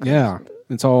dirty. Yeah.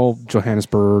 It's all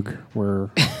Johannesburg,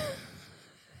 where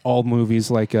all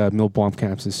movies like Mil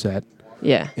Blomkamp's is set.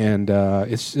 Yeah. And it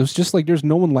was just like there's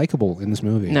no one likable in this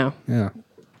movie. No. Yeah.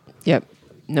 Yep.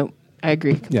 Nope. I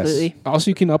agree Yes. completely. Also,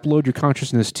 you can upload your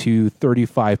consciousness to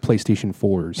 35 PlayStation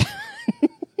 4s.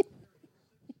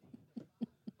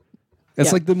 That's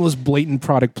Yeah. like the most blatant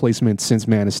product placement since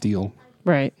Man of Steel.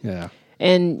 Right. Yeah.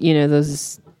 And,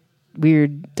 those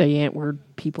weird Diane word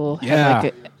people Yeah. have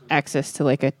like access to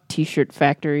like a t-shirt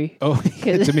factory Oh,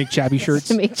 to make Chappie shirts.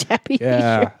 to make Chappy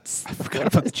Yeah. t-shirts. I forgot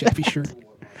about the Chappie shirt.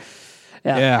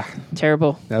 Yeah. Yeah.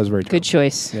 Terrible. That was very Good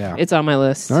choice. Yeah. It's on my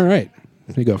list. All right.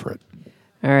 Let me go for it.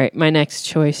 All right. My next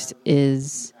choice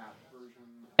is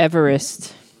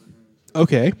Everest,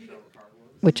 Okay.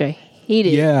 which I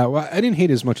hated. Yeah. Well, I didn't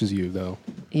hate it as much as you, though.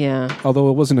 Yeah. Although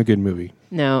it wasn't a good movie.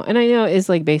 No. And I know it's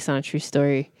like based on a true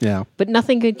story, Yeah. but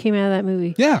nothing good came out of that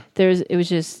movie. Yeah. It was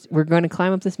just, we're going to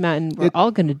climb up this mountain. We're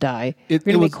all going to die. We're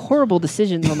going to make horrible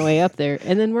decisions on the way up there,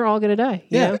 and then we're all going to die.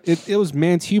 You know? It was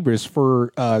man's hubris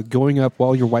for going up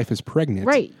while your wife is pregnant.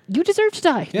 Right. You deserve to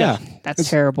die. Yeah. No, that's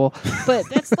terrible. But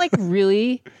that's like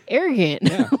really arrogant.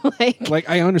 Yeah. like, Like,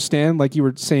 I understand, like you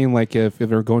were saying, like if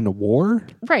they're going to war,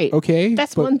 right. okay.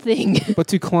 That's but, one thing. But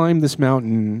to climb this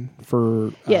mountain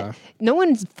for... Yeah. No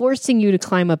one's forcing you to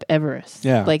climb up Everest.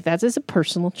 Yeah. Like, that is a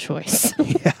personal choice.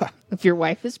 Yeah. If your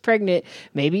wife is pregnant,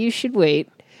 maybe you should wait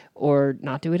or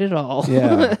not do it at all.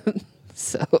 Yeah.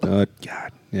 So,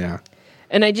 God. Yeah.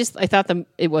 and I thought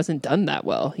it wasn't done that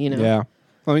well, Yeah.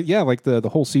 I mean, yeah, like the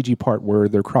whole CG part where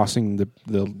they're crossing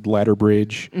the ladder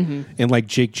bridge, and like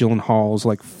Jake Gyllenhaal's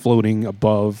like floating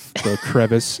above the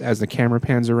crevice as the camera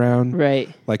pans around, Right.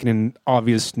 like in an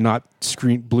obvious not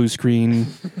blue screen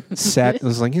set. I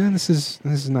was like, yeah, this is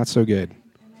not so good.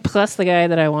 Plus, the guy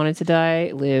that I wanted to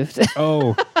die lived.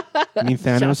 Oh, you mean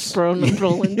Thanos? Josh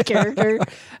Brolin's character.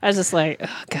 I was just like,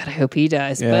 oh, God, I hope he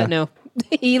dies. Yeah. But no,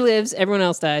 he lives. Everyone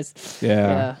else dies.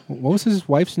 Yeah. What was his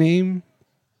wife's name?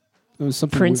 It was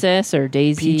something Princess or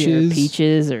Daisy Peaches. or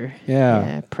Peaches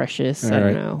or Precious. All I don't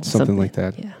right. know. Something like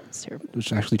that. Yeah, it's terrible.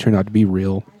 Which actually turned out to be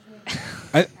real.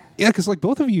 Because like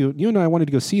both of you and I wanted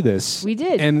to go see this. We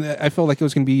did. And I felt like it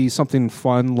was going to be something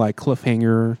fun like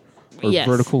Cliffhanger or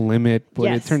Vertical Limit,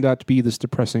 but it turned out to be this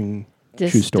depressing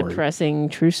true story. Depressing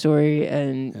true story.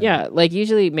 And like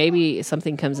usually maybe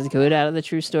something comes good out of the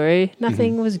true story.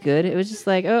 Nothing was good. It was just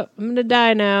like, oh, I'm going to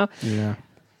die now. Yeah.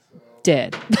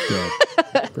 Dead.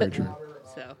 Very true.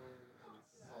 So.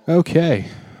 Okay.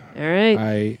 All right.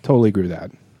 I totally agree with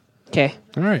that. Okay.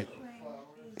 All right.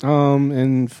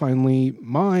 And finally,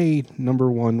 my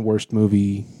number one worst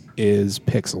movie is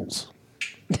Pixels.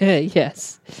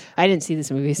 Yes. I didn't see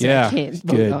this movie, so I can't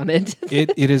vote on it.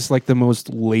 It is like the most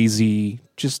lazy,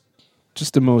 just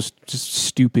the most just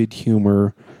stupid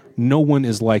humor. No one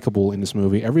is likable in this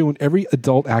movie. Every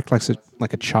adult acts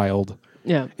like a child.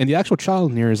 Yeah. And the actual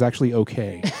child in here is actually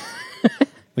okay.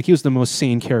 Like he was the most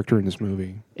sane character in this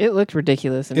movie. It looked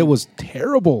ridiculous. It was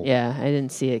terrible. Yeah, I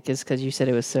didn't see it because you said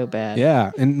it was so bad.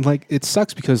 Yeah, and like it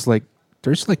sucks because like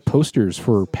there's like posters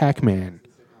for Pac-Man,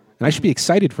 and I should be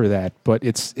excited for that, but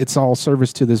it's all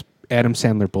service to this Adam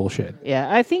Sandler bullshit. Yeah,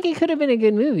 I think it could have been a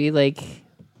good movie.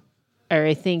 Or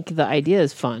I think the idea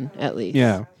is fun at least.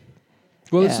 Yeah.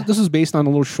 Well, this is based on a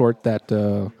little short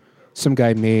that some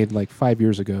guy made like 5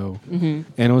 years ago, and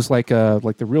it was like the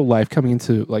real life coming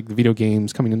into like the video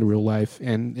games coming into real life,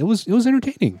 and it was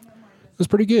entertaining. It was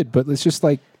pretty good, but it's just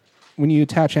like when you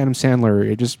attach Adam Sandler,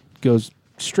 it just goes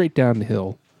straight down the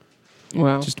hill.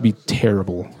 Wow, just to be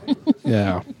terrible.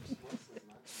 Yeah,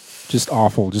 just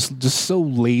awful. Just so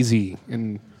lazy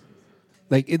and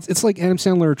like it's like Adam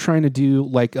Sandler trying to do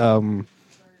like Judd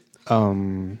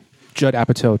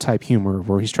Apatow type humor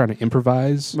where he's trying to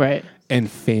improvise, right? And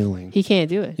failing. He can't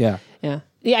do it. Yeah. Yeah.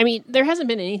 Yeah, I mean, there hasn't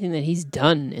been anything that he's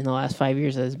done in the last 5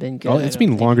 years that has been good. Oh, it's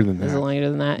been longer than that. Is it longer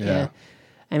than that? Yeah.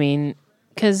 I mean,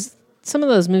 because some of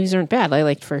those movies aren't bad. I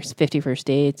liked 50 First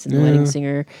Dates and The Wedding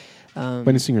Singer.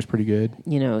 Wedding Singer's pretty good.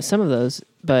 You know, some of those,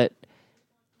 but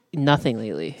nothing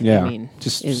lately. Yeah. I mean,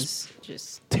 just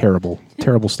just terrible.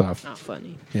 Terrible stuff. not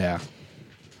funny. Yeah.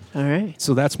 All right.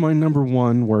 So that's my number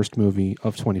one worst movie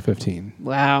of 2015.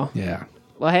 Wow. Yeah.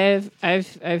 Well, I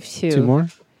have two. Two more?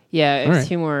 Yeah, I have All right.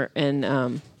 two more.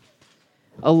 And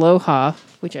Aloha,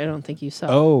 which I don't think you saw.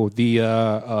 Oh, the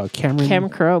Cameron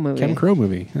Crowe movie. Cameron Crowe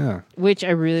movie. Yeah. Which I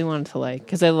really wanted to like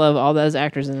because I love all those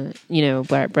actors in it. You know,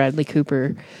 Bradley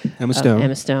Cooper, Emma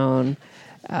Stone.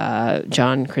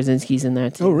 John Krasinski's in there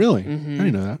too. Oh, really? I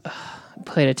didn't know that.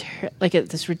 Played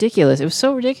this ridiculous. It was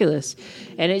so ridiculous,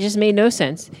 and it just made no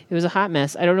sense. It was a hot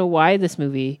mess. I don't know why this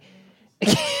movie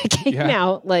came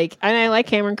out. Like, and I like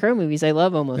Cameron Crowe movies. I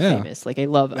love Almost Famous. Like, I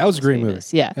love that was a great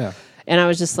Famous. movie. Yeah, and I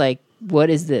was just like, what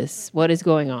is this? What is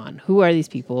going on? Who are these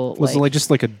people? Was it like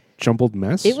just like a jumbled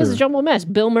mess? It was a jumbled mess.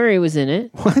 Bill Murray was in it.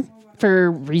 What?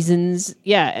 For reasons.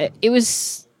 Yeah, it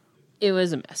was a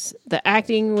mess. The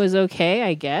acting was okay,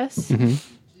 I guess.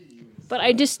 But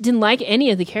I just didn't like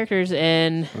any of the characters,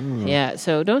 and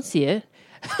so don't see it.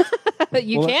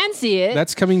 You can see it.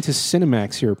 That's coming to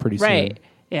Cinemax here pretty soon. Right.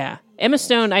 Yeah. Emma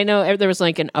Stone, I know there was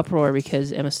like an uproar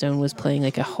because Emma Stone was playing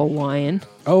like a Hawaiian.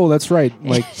 Oh, that's right.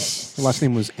 Like, her last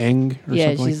name was Eng or something like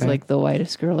that. Yeah, she's like the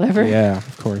whitest girl ever. Yeah,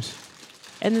 of course.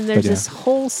 And then there's this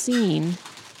whole scene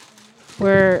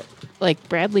where like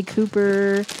Bradley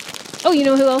Cooper... Oh, you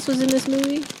know who else was in this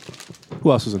movie?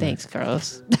 Who else was in Thanks,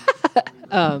 Carlos.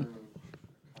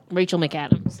 Rachel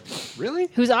McAdams. Really?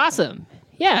 Who's awesome.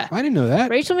 Yeah. I didn't know that.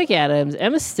 Rachel McAdams,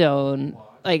 Emma Stone,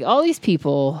 like all these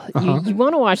people. You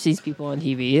want to watch these people on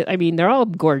TV. I mean, they're all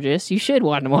gorgeous. You should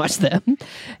want to watch them.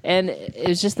 And it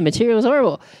was just the material was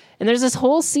horrible. And there's this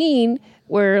whole scene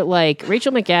where like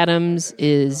Rachel McAdams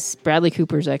is Bradley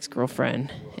Cooper's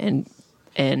ex-girlfriend and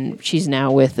she's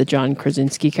now with the John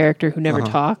Krasinski character who never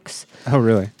talks. Oh,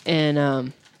 really?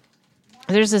 And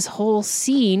there's this whole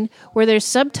scene where there's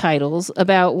subtitles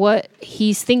about what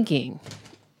he's thinking.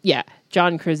 Yeah,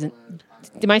 John Krasinski.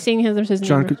 Am I saying his name?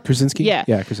 John Krasinski? Yeah.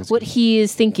 Yeah, Krasinski. What he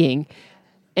is thinking.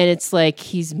 And it's like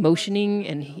he's motioning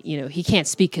and, he can't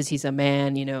speak because he's a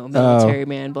man, military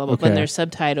man, blah, blah, blah. Okay. And there's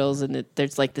subtitles and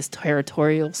there's like this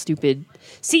territorial, stupid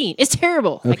scene. It's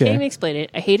terrible. Okay. I can't even explain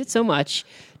it. I hate it so much.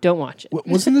 Don't watch it.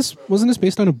 Wasn't this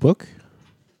based on a book?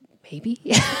 Maybe.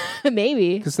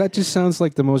 Maybe. Because that just sounds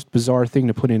like the most bizarre thing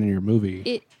to put in your movie.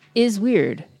 It is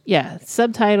weird. Yeah.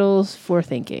 Subtitles for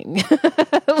thinking.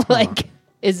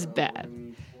 Is bad.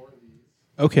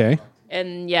 Okay.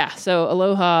 And yeah, so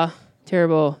Aloha,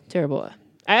 terrible.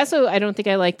 I don't think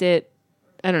I liked it.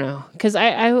 I don't know. Because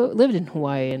I lived in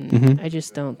Hawaii and I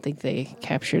just don't think they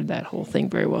captured that whole thing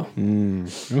very well.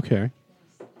 Okay.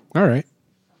 All right.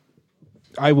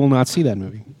 I will not see that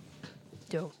movie.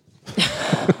 Dope.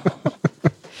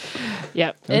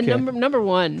 Yeah, and Okay. number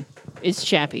one is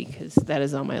Chappie because that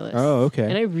is on my list. Oh, okay.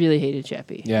 And I really hated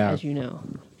Chappie. Yeah. as you know,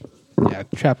 Yeah,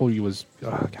 Chapel was.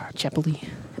 Oh God. Chappie.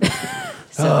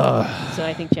 so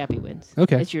I think Chappie wins.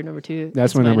 Okay. It's your number two.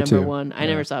 That's It's my number two. one. I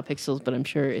Yeah. never saw Pixels, but I'm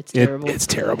sure it's terrible. It's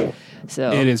terrible.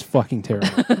 So It is fucking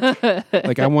terrible.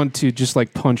 Like I want to just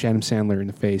like punch Adam Sandler in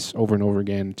the face over and over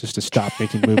again just to stop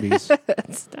making movies.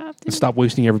 Stop. And stop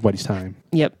wasting everybody's time.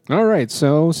 Yep. All right,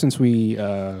 so since we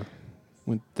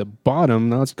went the bottom,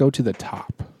 now let's go to the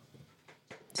top.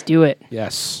 Let's do it.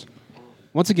 Yes.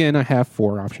 Once again, I have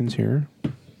 4 options here.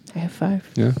 I have 5.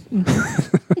 Yeah.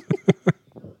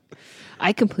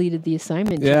 I completed the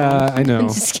assignment. Yeah, John. I know. I'm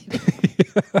just kidding.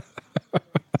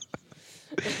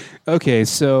 Okay,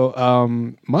 so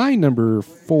my number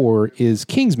 4 is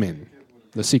Kingsman,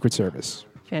 The Secret Service.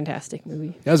 Fantastic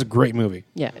movie. That was a great movie.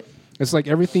 Yeah. It's like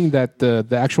everything that the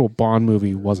actual Bond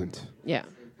movie wasn't. Yeah.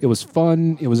 It was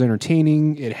fun. It was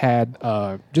entertaining. It had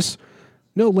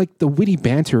like the witty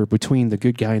banter between the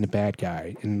good guy and the bad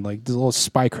guy, and like the little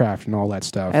spycraft and all that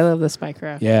stuff. I love the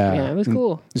spycraft. Yeah. Yeah, it was And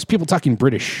cool. There's people talking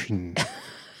British and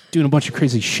doing a bunch of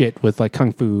crazy shit with like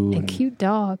kung fu And cute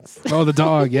dogs. Oh, the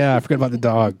dog! Yeah, I forgot about the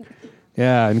dog.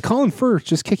 Yeah, and Colin Firth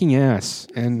just kicking ass,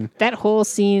 and That whole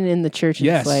scene in the church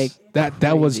yes, is like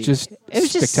that was crazy. just It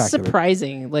was just spectacular.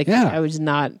 surprising. Like Yeah. I was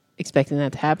not expecting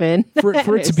that to happen. for it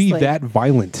to It's be like- that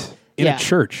violent in Yeah. a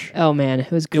church. Oh man,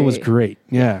 it was It great. was great.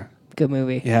 Yeah, Good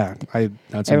movie. yeah.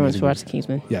 That's Everyone amazing should watch movie. The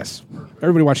Kingsman. Yes,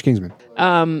 everybody watch Kingsman.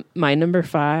 My number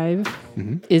 5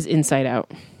 is Inside Out,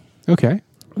 Okay.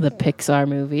 the Pixar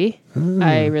movie.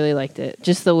 I really liked it.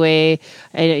 Just the way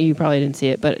I know you probably didn't see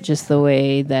it, but just the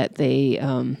way that they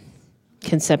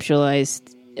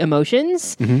conceptualized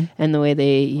emotions and the way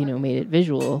they made it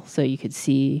visual, so you could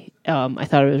see. I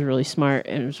thought it was really smart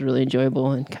and it was really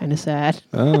enjoyable and kind of sad.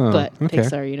 Oh, But okay.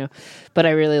 Pixar, but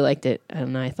I really liked it,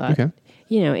 and I thought, Okay.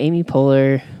 Amy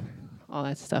Poehler, all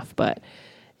that stuff. But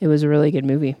it was a really good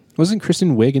movie. Wasn't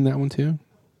Kristen Wiig in that one too?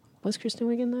 Was Kristen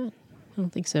Wiig in that? I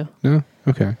don't think so. No.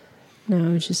 Okay. No,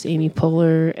 it was just Amy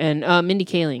Poehler and Mindy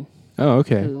Kaling, Oh,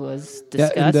 okay. who was Yeah,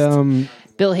 discussed. and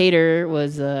Bill Hader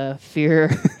was fear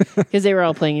because they were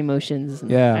all playing emotions.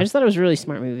 And Yeah. I just thought it was a really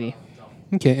smart movie.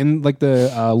 okay, and like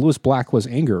the Lewis Black was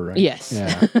Anger, right? Yes.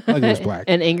 Yeah, I like Lewis Black.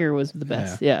 And Anger was the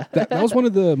best. Yeah. That was one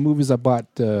of the movies I bought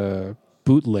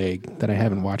bootleg that I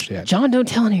haven't watched yet. John, don't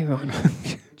tell anyone.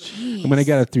 I mean, I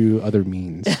got it through other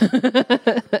means.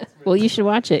 Well, you should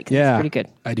watch it 'cause Yeah, it's pretty good.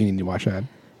 I do need to watch that.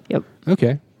 Yep.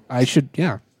 Okay, I should.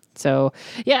 Yeah. So,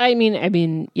 yeah,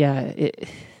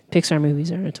 Pixar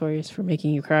movies are notorious for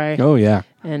making you cry. Oh yeah.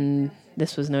 And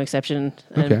this was no exception.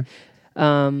 And,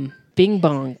 Okay. Bing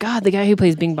Bong. God, the guy who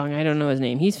plays Bing Bong, I don't know his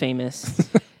name. He's famous.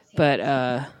 But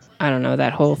I don't know.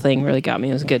 That whole thing really got me.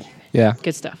 It was good. Yeah.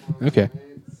 Good stuff. Okay.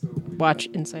 Watch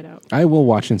Inside Out. I will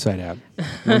watch Inside Out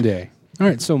one day. All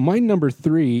right, so my number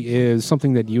 3 is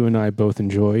something that you and I both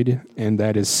enjoyed, and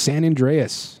that is San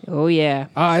Andreas. Oh, yeah.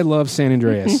 I love San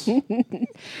Andreas.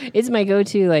 It's my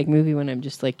go-to movie when I'm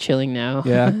just chilling now.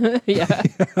 Yeah. Yeah.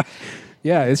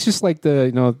 Yeah, it's just like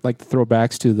the the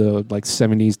throwbacks to the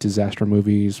 70s disaster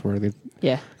movies where they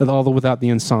Yeah. without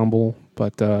the ensemble,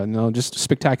 but just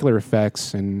spectacular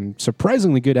effects and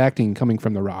surprisingly good acting coming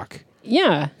from The Rock.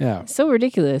 Yeah. Yeah. So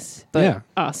ridiculous, but Yeah.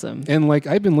 awesome. And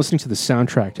I've been listening to the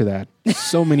soundtrack to that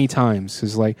so many times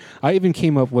because I even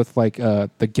came up with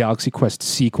the Galaxy Quest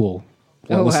sequel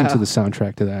while Oh, listening wow. to the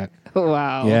soundtrack to that.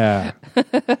 Wow. Yeah,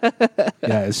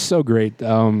 yeah, it's so great.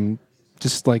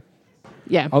 Just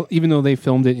Yeah. even though they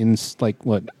filmed it in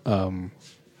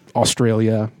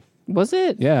Australia, Was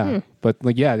it? yeah, but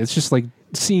it's just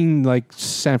seeing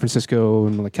San Francisco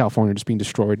and California just being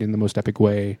destroyed in the most epic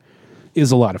way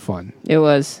is a lot of fun. It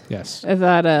was. Yes. I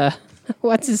thought,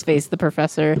 what's his face? The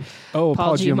professor. Oh,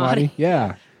 Paul Giamatti.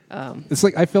 Yeah. It's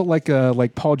I felt like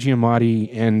Paul Giamatti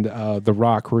and The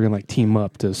Rock were gonna team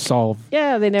up to solve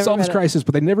Yeah, they never this met up. crisis,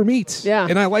 but they never meet. Yeah.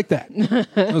 And I like that.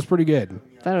 That was pretty good.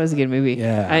 Thought it was a good movie.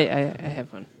 Yeah. I had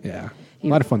fun. Yeah. A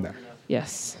lot of fun there.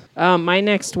 Yes. My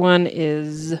next one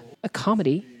is a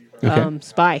comedy. Okay.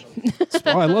 Spy.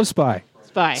 Oh, I love Spy.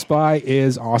 Spy. Spy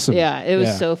is awesome. Yeah, it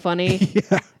was so funny.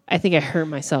 I think I hurt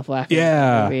myself laughing at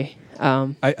Yeah. that movie.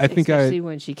 I think especially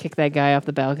when she kicked that guy off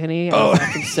the balcony. I was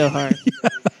laughing so hard.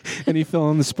 and he fell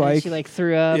on the And spike. she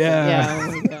threw up. Yeah.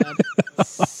 Oh my god.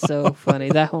 So funny.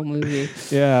 That whole movie.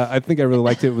 Yeah, I think I really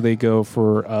liked it when they go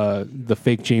for the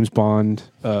fake James Bond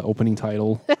opening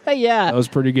title. Yeah. That was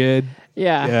pretty good.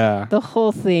 Yeah. The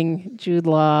whole thing, Jude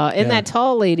Law and that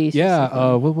tall lady.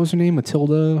 Yeah. What was her name?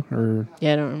 Matilda or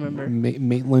I don't remember.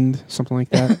 Maitland, something like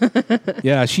that.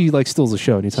 Yeah, she like steals the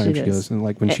show anytime she goes, and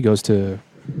like when she goes to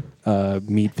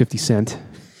meet 50 Cent.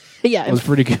 Yeah, it was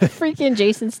pretty good. Freaking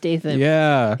Jason Statham.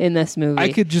 Yeah, in this movie,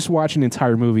 I could just watch an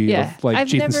entire movie of like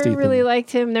Jason Statham. I've never really liked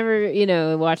him.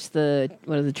 Never, watched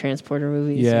the Transporter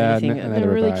movies. Yeah, or anything. I never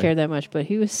really cared that much, but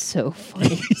he was so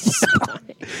funny.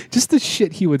 Just the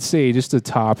shit he would say, just to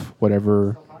top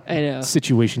whatever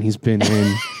situation he's been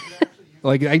in.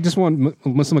 Like, I just want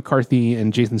Melissa McCarthy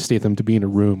and Jason Statham to be in a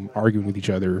room arguing with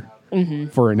each other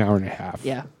for an hour and a half.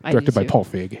 Yeah, directed by Paul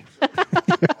Feig.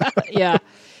 Yeah,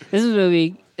 this is a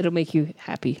movie. It'll make you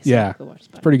happy. So yeah, go watch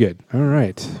it's pretty good. All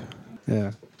right.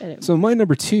 Yeah. So my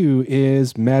number 2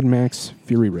 is Mad Max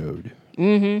Fury Road.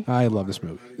 I love this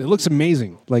movie. It looks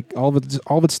amazing. Like all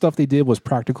of its stuff they did was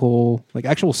practical, like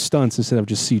actual stunts instead of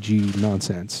just CG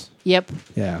nonsense. Yep.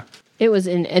 Yeah. It was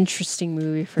an interesting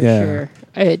movie for sure.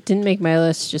 It didn't make my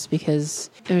list just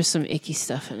because there was some icky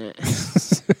stuff in it.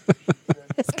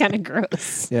 It's kind of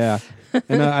gross. Yeah.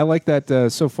 And I like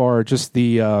that so far. Just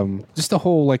the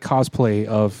whole like cosplay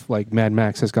of like Mad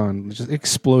Max has just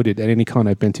exploded at any con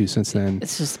I've been to since then.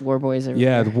 It's just War Boys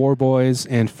everywhere. Yeah, the War Boys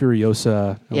and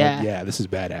Furiosa. Yeah, this is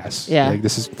badass. Yeah, like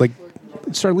this is like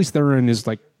Charlize Theron is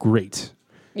like great.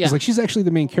 Yeah, like she's actually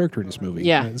the main character in this movie.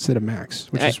 Yeah, instead of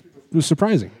Max, which was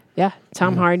surprising. Yeah,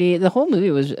 Tom Hardy. The whole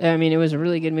movie was. I mean, it was a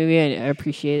really good movie. I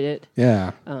appreciated it.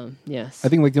 Yeah. Yes. I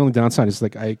think like the only downside is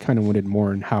like I kind of wanted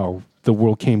more in how the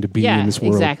world came to be in this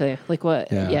world. Exactly. Like what?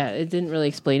 Yeah. It didn't really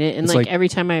explain it. And like every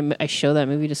time I show that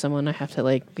movie to someone, I have to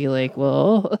like be like,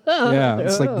 well, yeah,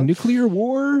 it's like nuclear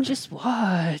war. Just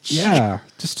watch. Yeah,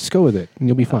 just go with it, and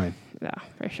you'll be fine. Yeah,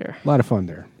 for sure. A lot of fun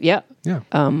there. Yep. Yeah.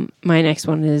 My next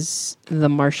one is The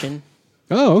Martian.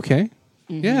 Oh, okay.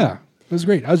 Yeah, it was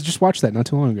great. I was just watched that not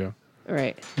too long ago.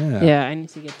 Right. Yeah. I need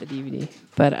to get the DVD,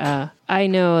 but I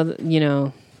know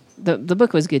the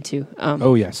book was good too.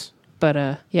 Oh yes. But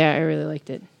I really liked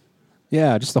it.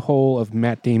 Yeah, just the whole of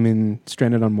Matt Damon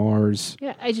stranded on Mars.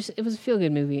 Yeah, it was a feel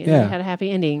good movie, and it had a happy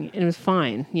ending, and it was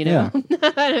fine. Yeah.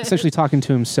 Essentially talking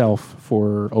to himself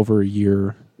for over a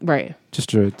year. Right. Just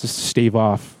to stave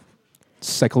off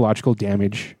psychological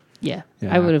damage. Yeah.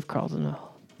 I would have crawled in a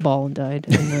ball and died.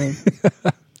 And,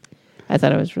 I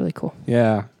thought it was really cool.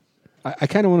 Yeah. I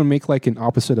kind of want to make like an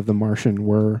opposite of The Martian,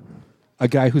 where a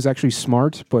guy who's actually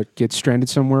smart but gets stranded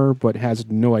somewhere but has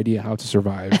no idea how to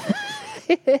survive.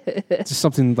 It's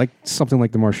something like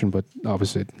The Martian, but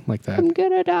opposite like that. I'm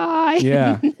gonna die.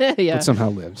 Yeah. Yeah. But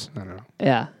somehow lives. I don't know.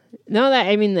 Yeah. No,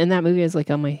 and that movie was like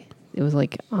it was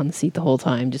like on the seat the whole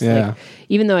time. Just like,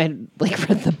 even though I had like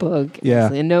read the book,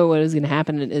 and know what was going to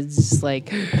happen, it's just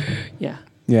like, yeah.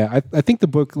 Yeah, I think the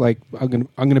book, like, I'm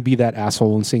gonna be that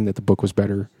asshole and saying that the book was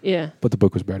better. Yeah. But the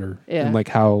book was better. Yeah. And like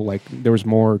how like there was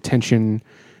more tension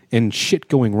and shit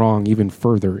going wrong even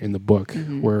further in the book,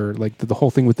 where like the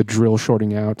whole thing with the drill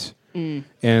shorting out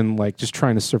and like just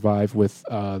trying to survive with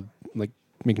like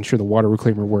making sure the water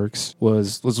reclaimer works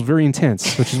was very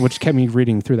intense, which kept me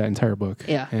reading through that entire book.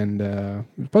 Yeah. And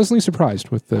pleasantly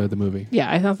surprised with the movie.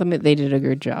 Yeah, I thought they did a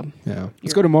good job. Yeah.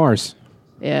 Let's go to Mars.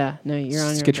 Yeah, no, you're on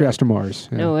Let's get your ass to Mars.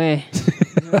 Yeah. No way.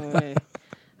 No way.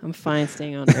 I'm fine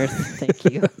staying on Earth. Thank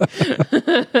you.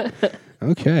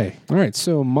 Okay. All right.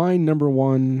 So my number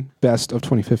 1 best of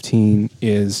 2015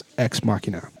 is Ex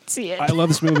Machina. See it. I love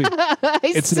this movie.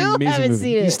 It's still an amazing haven't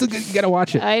movie. seen it. You got to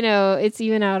watch it. I know. It's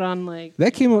even out on like...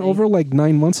 That came out over like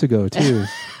 9 months ago too.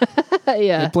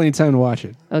 Yeah. Had plenty of time to watch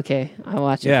it. Okay. I'll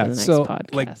watch it for the next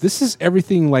podcast. Like this is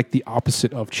everything like the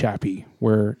opposite of Chappie,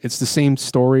 where it's the same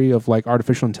story of like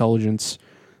artificial intelligence,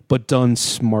 but done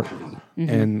smartly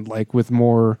and like with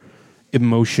more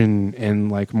emotion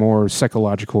and like more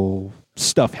psychological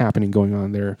stuff going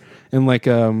on there. And like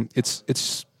there's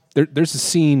a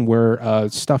scene where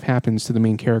stuff happens to the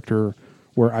main character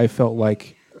where I felt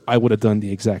like I would have done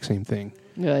the exact same thing.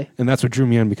 Really? And that's what drew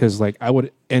me in, because like I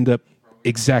would end up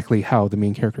exactly how the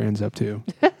main character ends up too.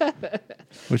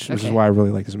 which is why I really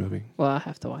like this movie. Well, I'll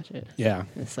have to watch it. Yeah.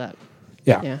 It's up.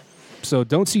 Yeah. So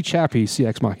don't see Chappie, see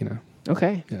Ex Machina.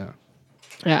 Okay. Yeah.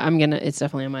 Yeah, it's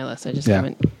definitely on my list. I just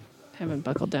haven't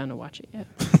buckled down to watch it yet.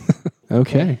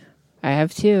 Okay. I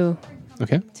have 2.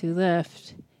 Okay. 2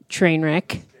 left.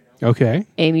 Trainwreck. Okay.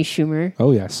 Amy Schumer.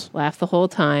 Oh, yes. Laughed the whole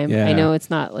time. Yeah. I know it's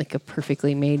not like a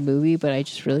perfectly made movie, but I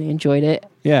just really enjoyed it.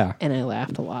 Yeah. And I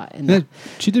laughed a lot. And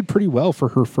she did pretty well for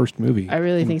her first movie. I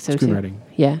really think so, screenwriting.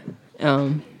 Too. Yeah.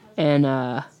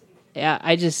 I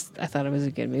thought it was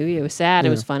a good movie. It was sad. It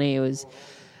was funny. It was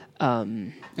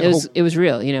It was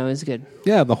real. You know, it was good.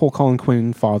 Yeah, the whole Colin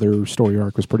Quinn father story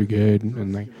arc was pretty good,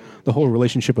 and like the whole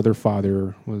relationship with her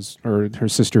father or her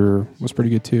sister was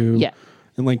pretty good too. Yeah,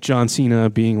 and like John Cena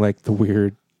being like the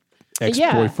weird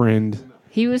ex-boyfriend.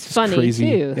 He was funny crazy.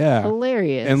 too. Yeah,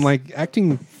 hilarious, and like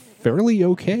acting fairly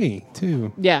okay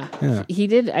too. Yeah, he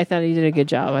did. I thought he did a good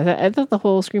job. I thought the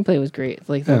whole screenplay was great.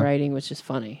 Like the writing was just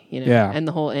funny, you know. Yeah, and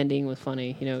the whole ending was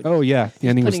funny, you know. Oh yeah, the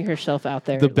ending putting was herself out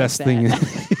there. The best thing.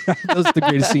 That was the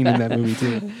greatest scene in that movie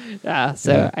too.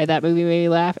 That movie made me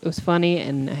laugh. It was funny,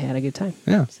 and I had a good time.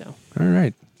 Yeah. So all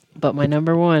right. But my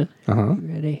number one.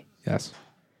 Ready? Yes.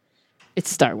 It's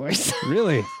Star Wars.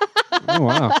 Really? Oh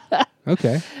wow.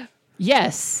 Okay.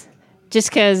 Yes, just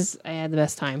because I had the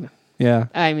best time. Yeah.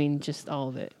 I mean, just all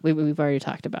of it. We've already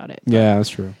talked about it. Yeah, that's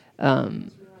true.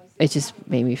 It just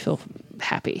made me feel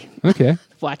happy. Okay.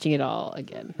 Watching it all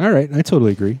again. All right, I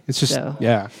totally agree. It's just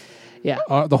yeah.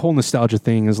 The whole nostalgia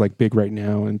thing is like big right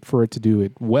now, and for it to do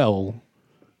it well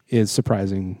is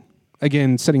surprising.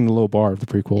 Again, setting the low bar of the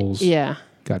prequels. Yeah.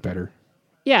 Got better.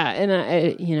 Yeah, and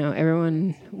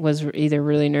everyone was either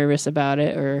really nervous about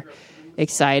it or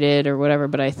excited or whatever.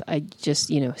 But I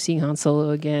just seeing Han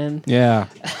Solo again. Yeah.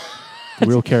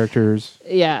 Real characters.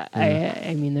 Yeah.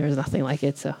 I mean, there was nothing like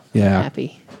it, so I'm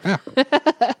happy. Ah.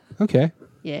 Okay.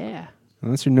 Yeah.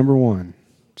 Well, that's your number one.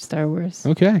 Star Wars.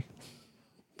 Okay.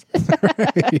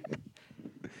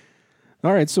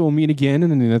 All right, so we'll meet again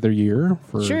in another year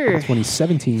for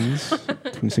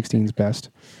 2016's best.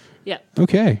 Yeah.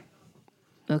 Okay.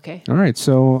 Okay. All right,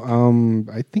 so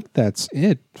I think that's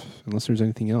it, unless there's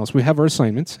anything else. We have our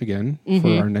assignments again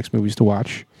for our next movies to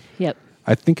watch. Yep.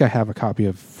 I think I have a copy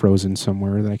of Frozen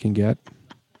somewhere that I can get.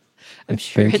 I'm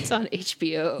sure it's on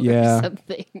HBO or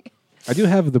something. I do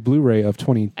have the Blu-ray of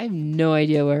 20. I have no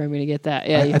idea where I'm going to get that.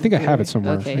 Yeah, I think I have it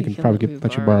somewhere. Okay, I can probably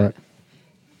let you borrow it.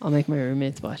 I'll make my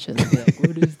roommates watch it. They'll be like,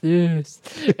 what is this?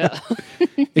 Yeah.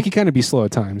 It can kind of be slow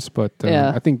at times, but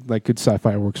I think like good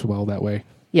sci-fi works well that way.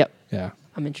 Yep. Yeah.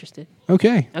 I'm interested.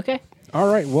 Okay. Okay.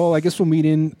 All right. Well, I guess we'll meet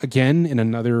again in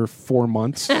another 4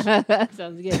 months.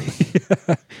 Sounds good.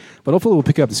 But hopefully we'll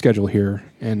pick up the schedule here.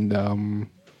 And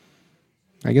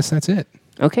I guess that's it.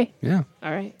 Okay. Yeah.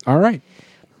 All right. All right.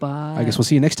 Bye. I guess we'll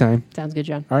see you next time. Sounds good,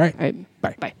 John. All right. All right.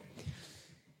 Bye. Bye.